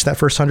 and I'll match that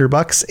first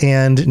 $100.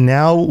 And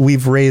now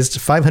we've raised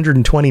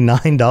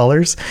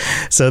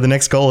 $529. So the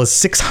next goal is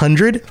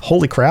 $600.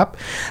 Holy crap.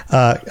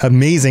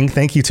 Amazing.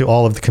 Thank you to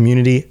all of the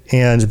community.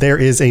 And there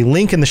is a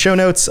link in the show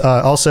notes.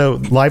 Also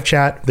live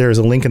chat. There's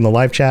a link in the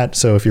live chat.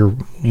 So if you're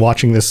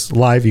watching this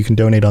live, you can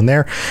donate on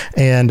there.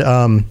 And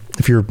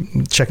if you're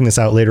checking this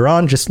out later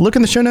on, just look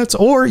in the show notes,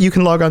 or you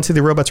can log on to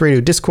the Robots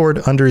Radio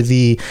Discord under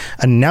the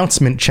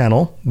announcement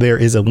channel. There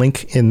is a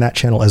link in that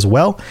channel as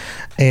well.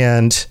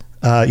 And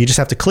you just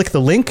have to click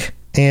the link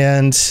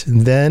and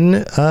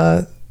then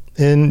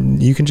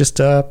and you can just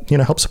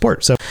help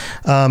support. So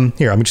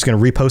here, I'm just going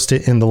to repost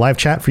it in the live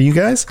chat for you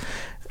guys.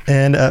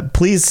 And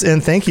please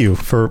and thank you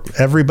for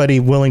everybody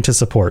willing to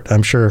support.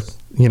 I'm sure,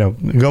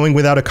 going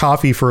without a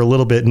coffee for a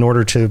little bit in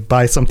order to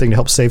buy something to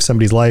help save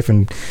somebody's life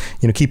and,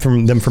 keep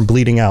them from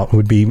bleeding out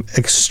would be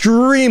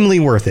extremely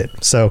worth it.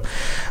 So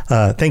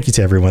thank you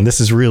to everyone. This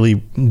has really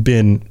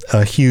been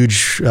a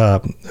huge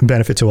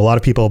benefit to a lot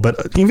of people,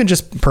 but even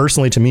just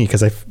personally to me,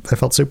 because I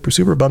felt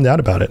super bummed out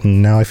about it.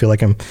 And now I feel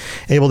like I'm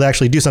able to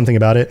actually do something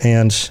about it.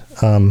 And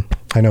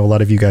I know a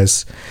lot of you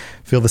guys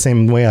feel the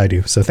same way I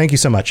do. So thank you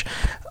so much.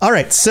 All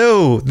right.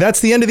 So that's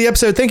the end of the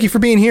episode. Thank you for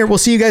being here. We'll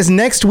see you guys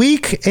next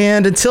week.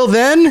 And until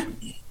then,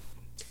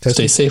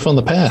 stay safe on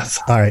the path.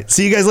 All right.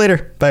 See you guys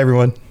later. Bye,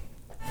 everyone.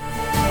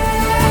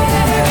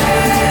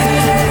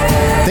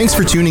 Thanks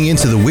for tuning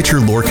into the Witcher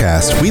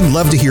Lorecast. We'd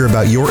love to hear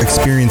about your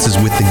experiences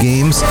with the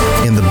games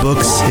and the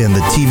books and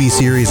the TV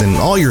series and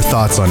all your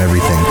thoughts on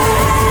everything.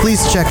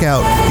 please check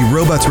out the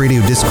Robots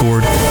Radio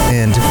Discord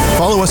and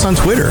follow us on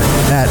Twitter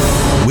at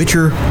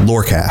Witcher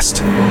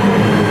Lorecast.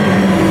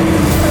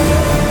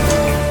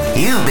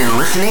 You've been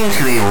listening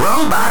to a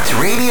Robots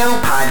Radio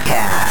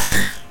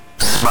podcast.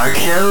 Smart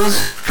shows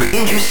for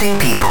interesting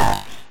people.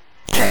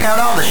 Check out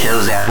all the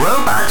shows at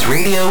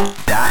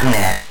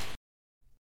robotsradio.net.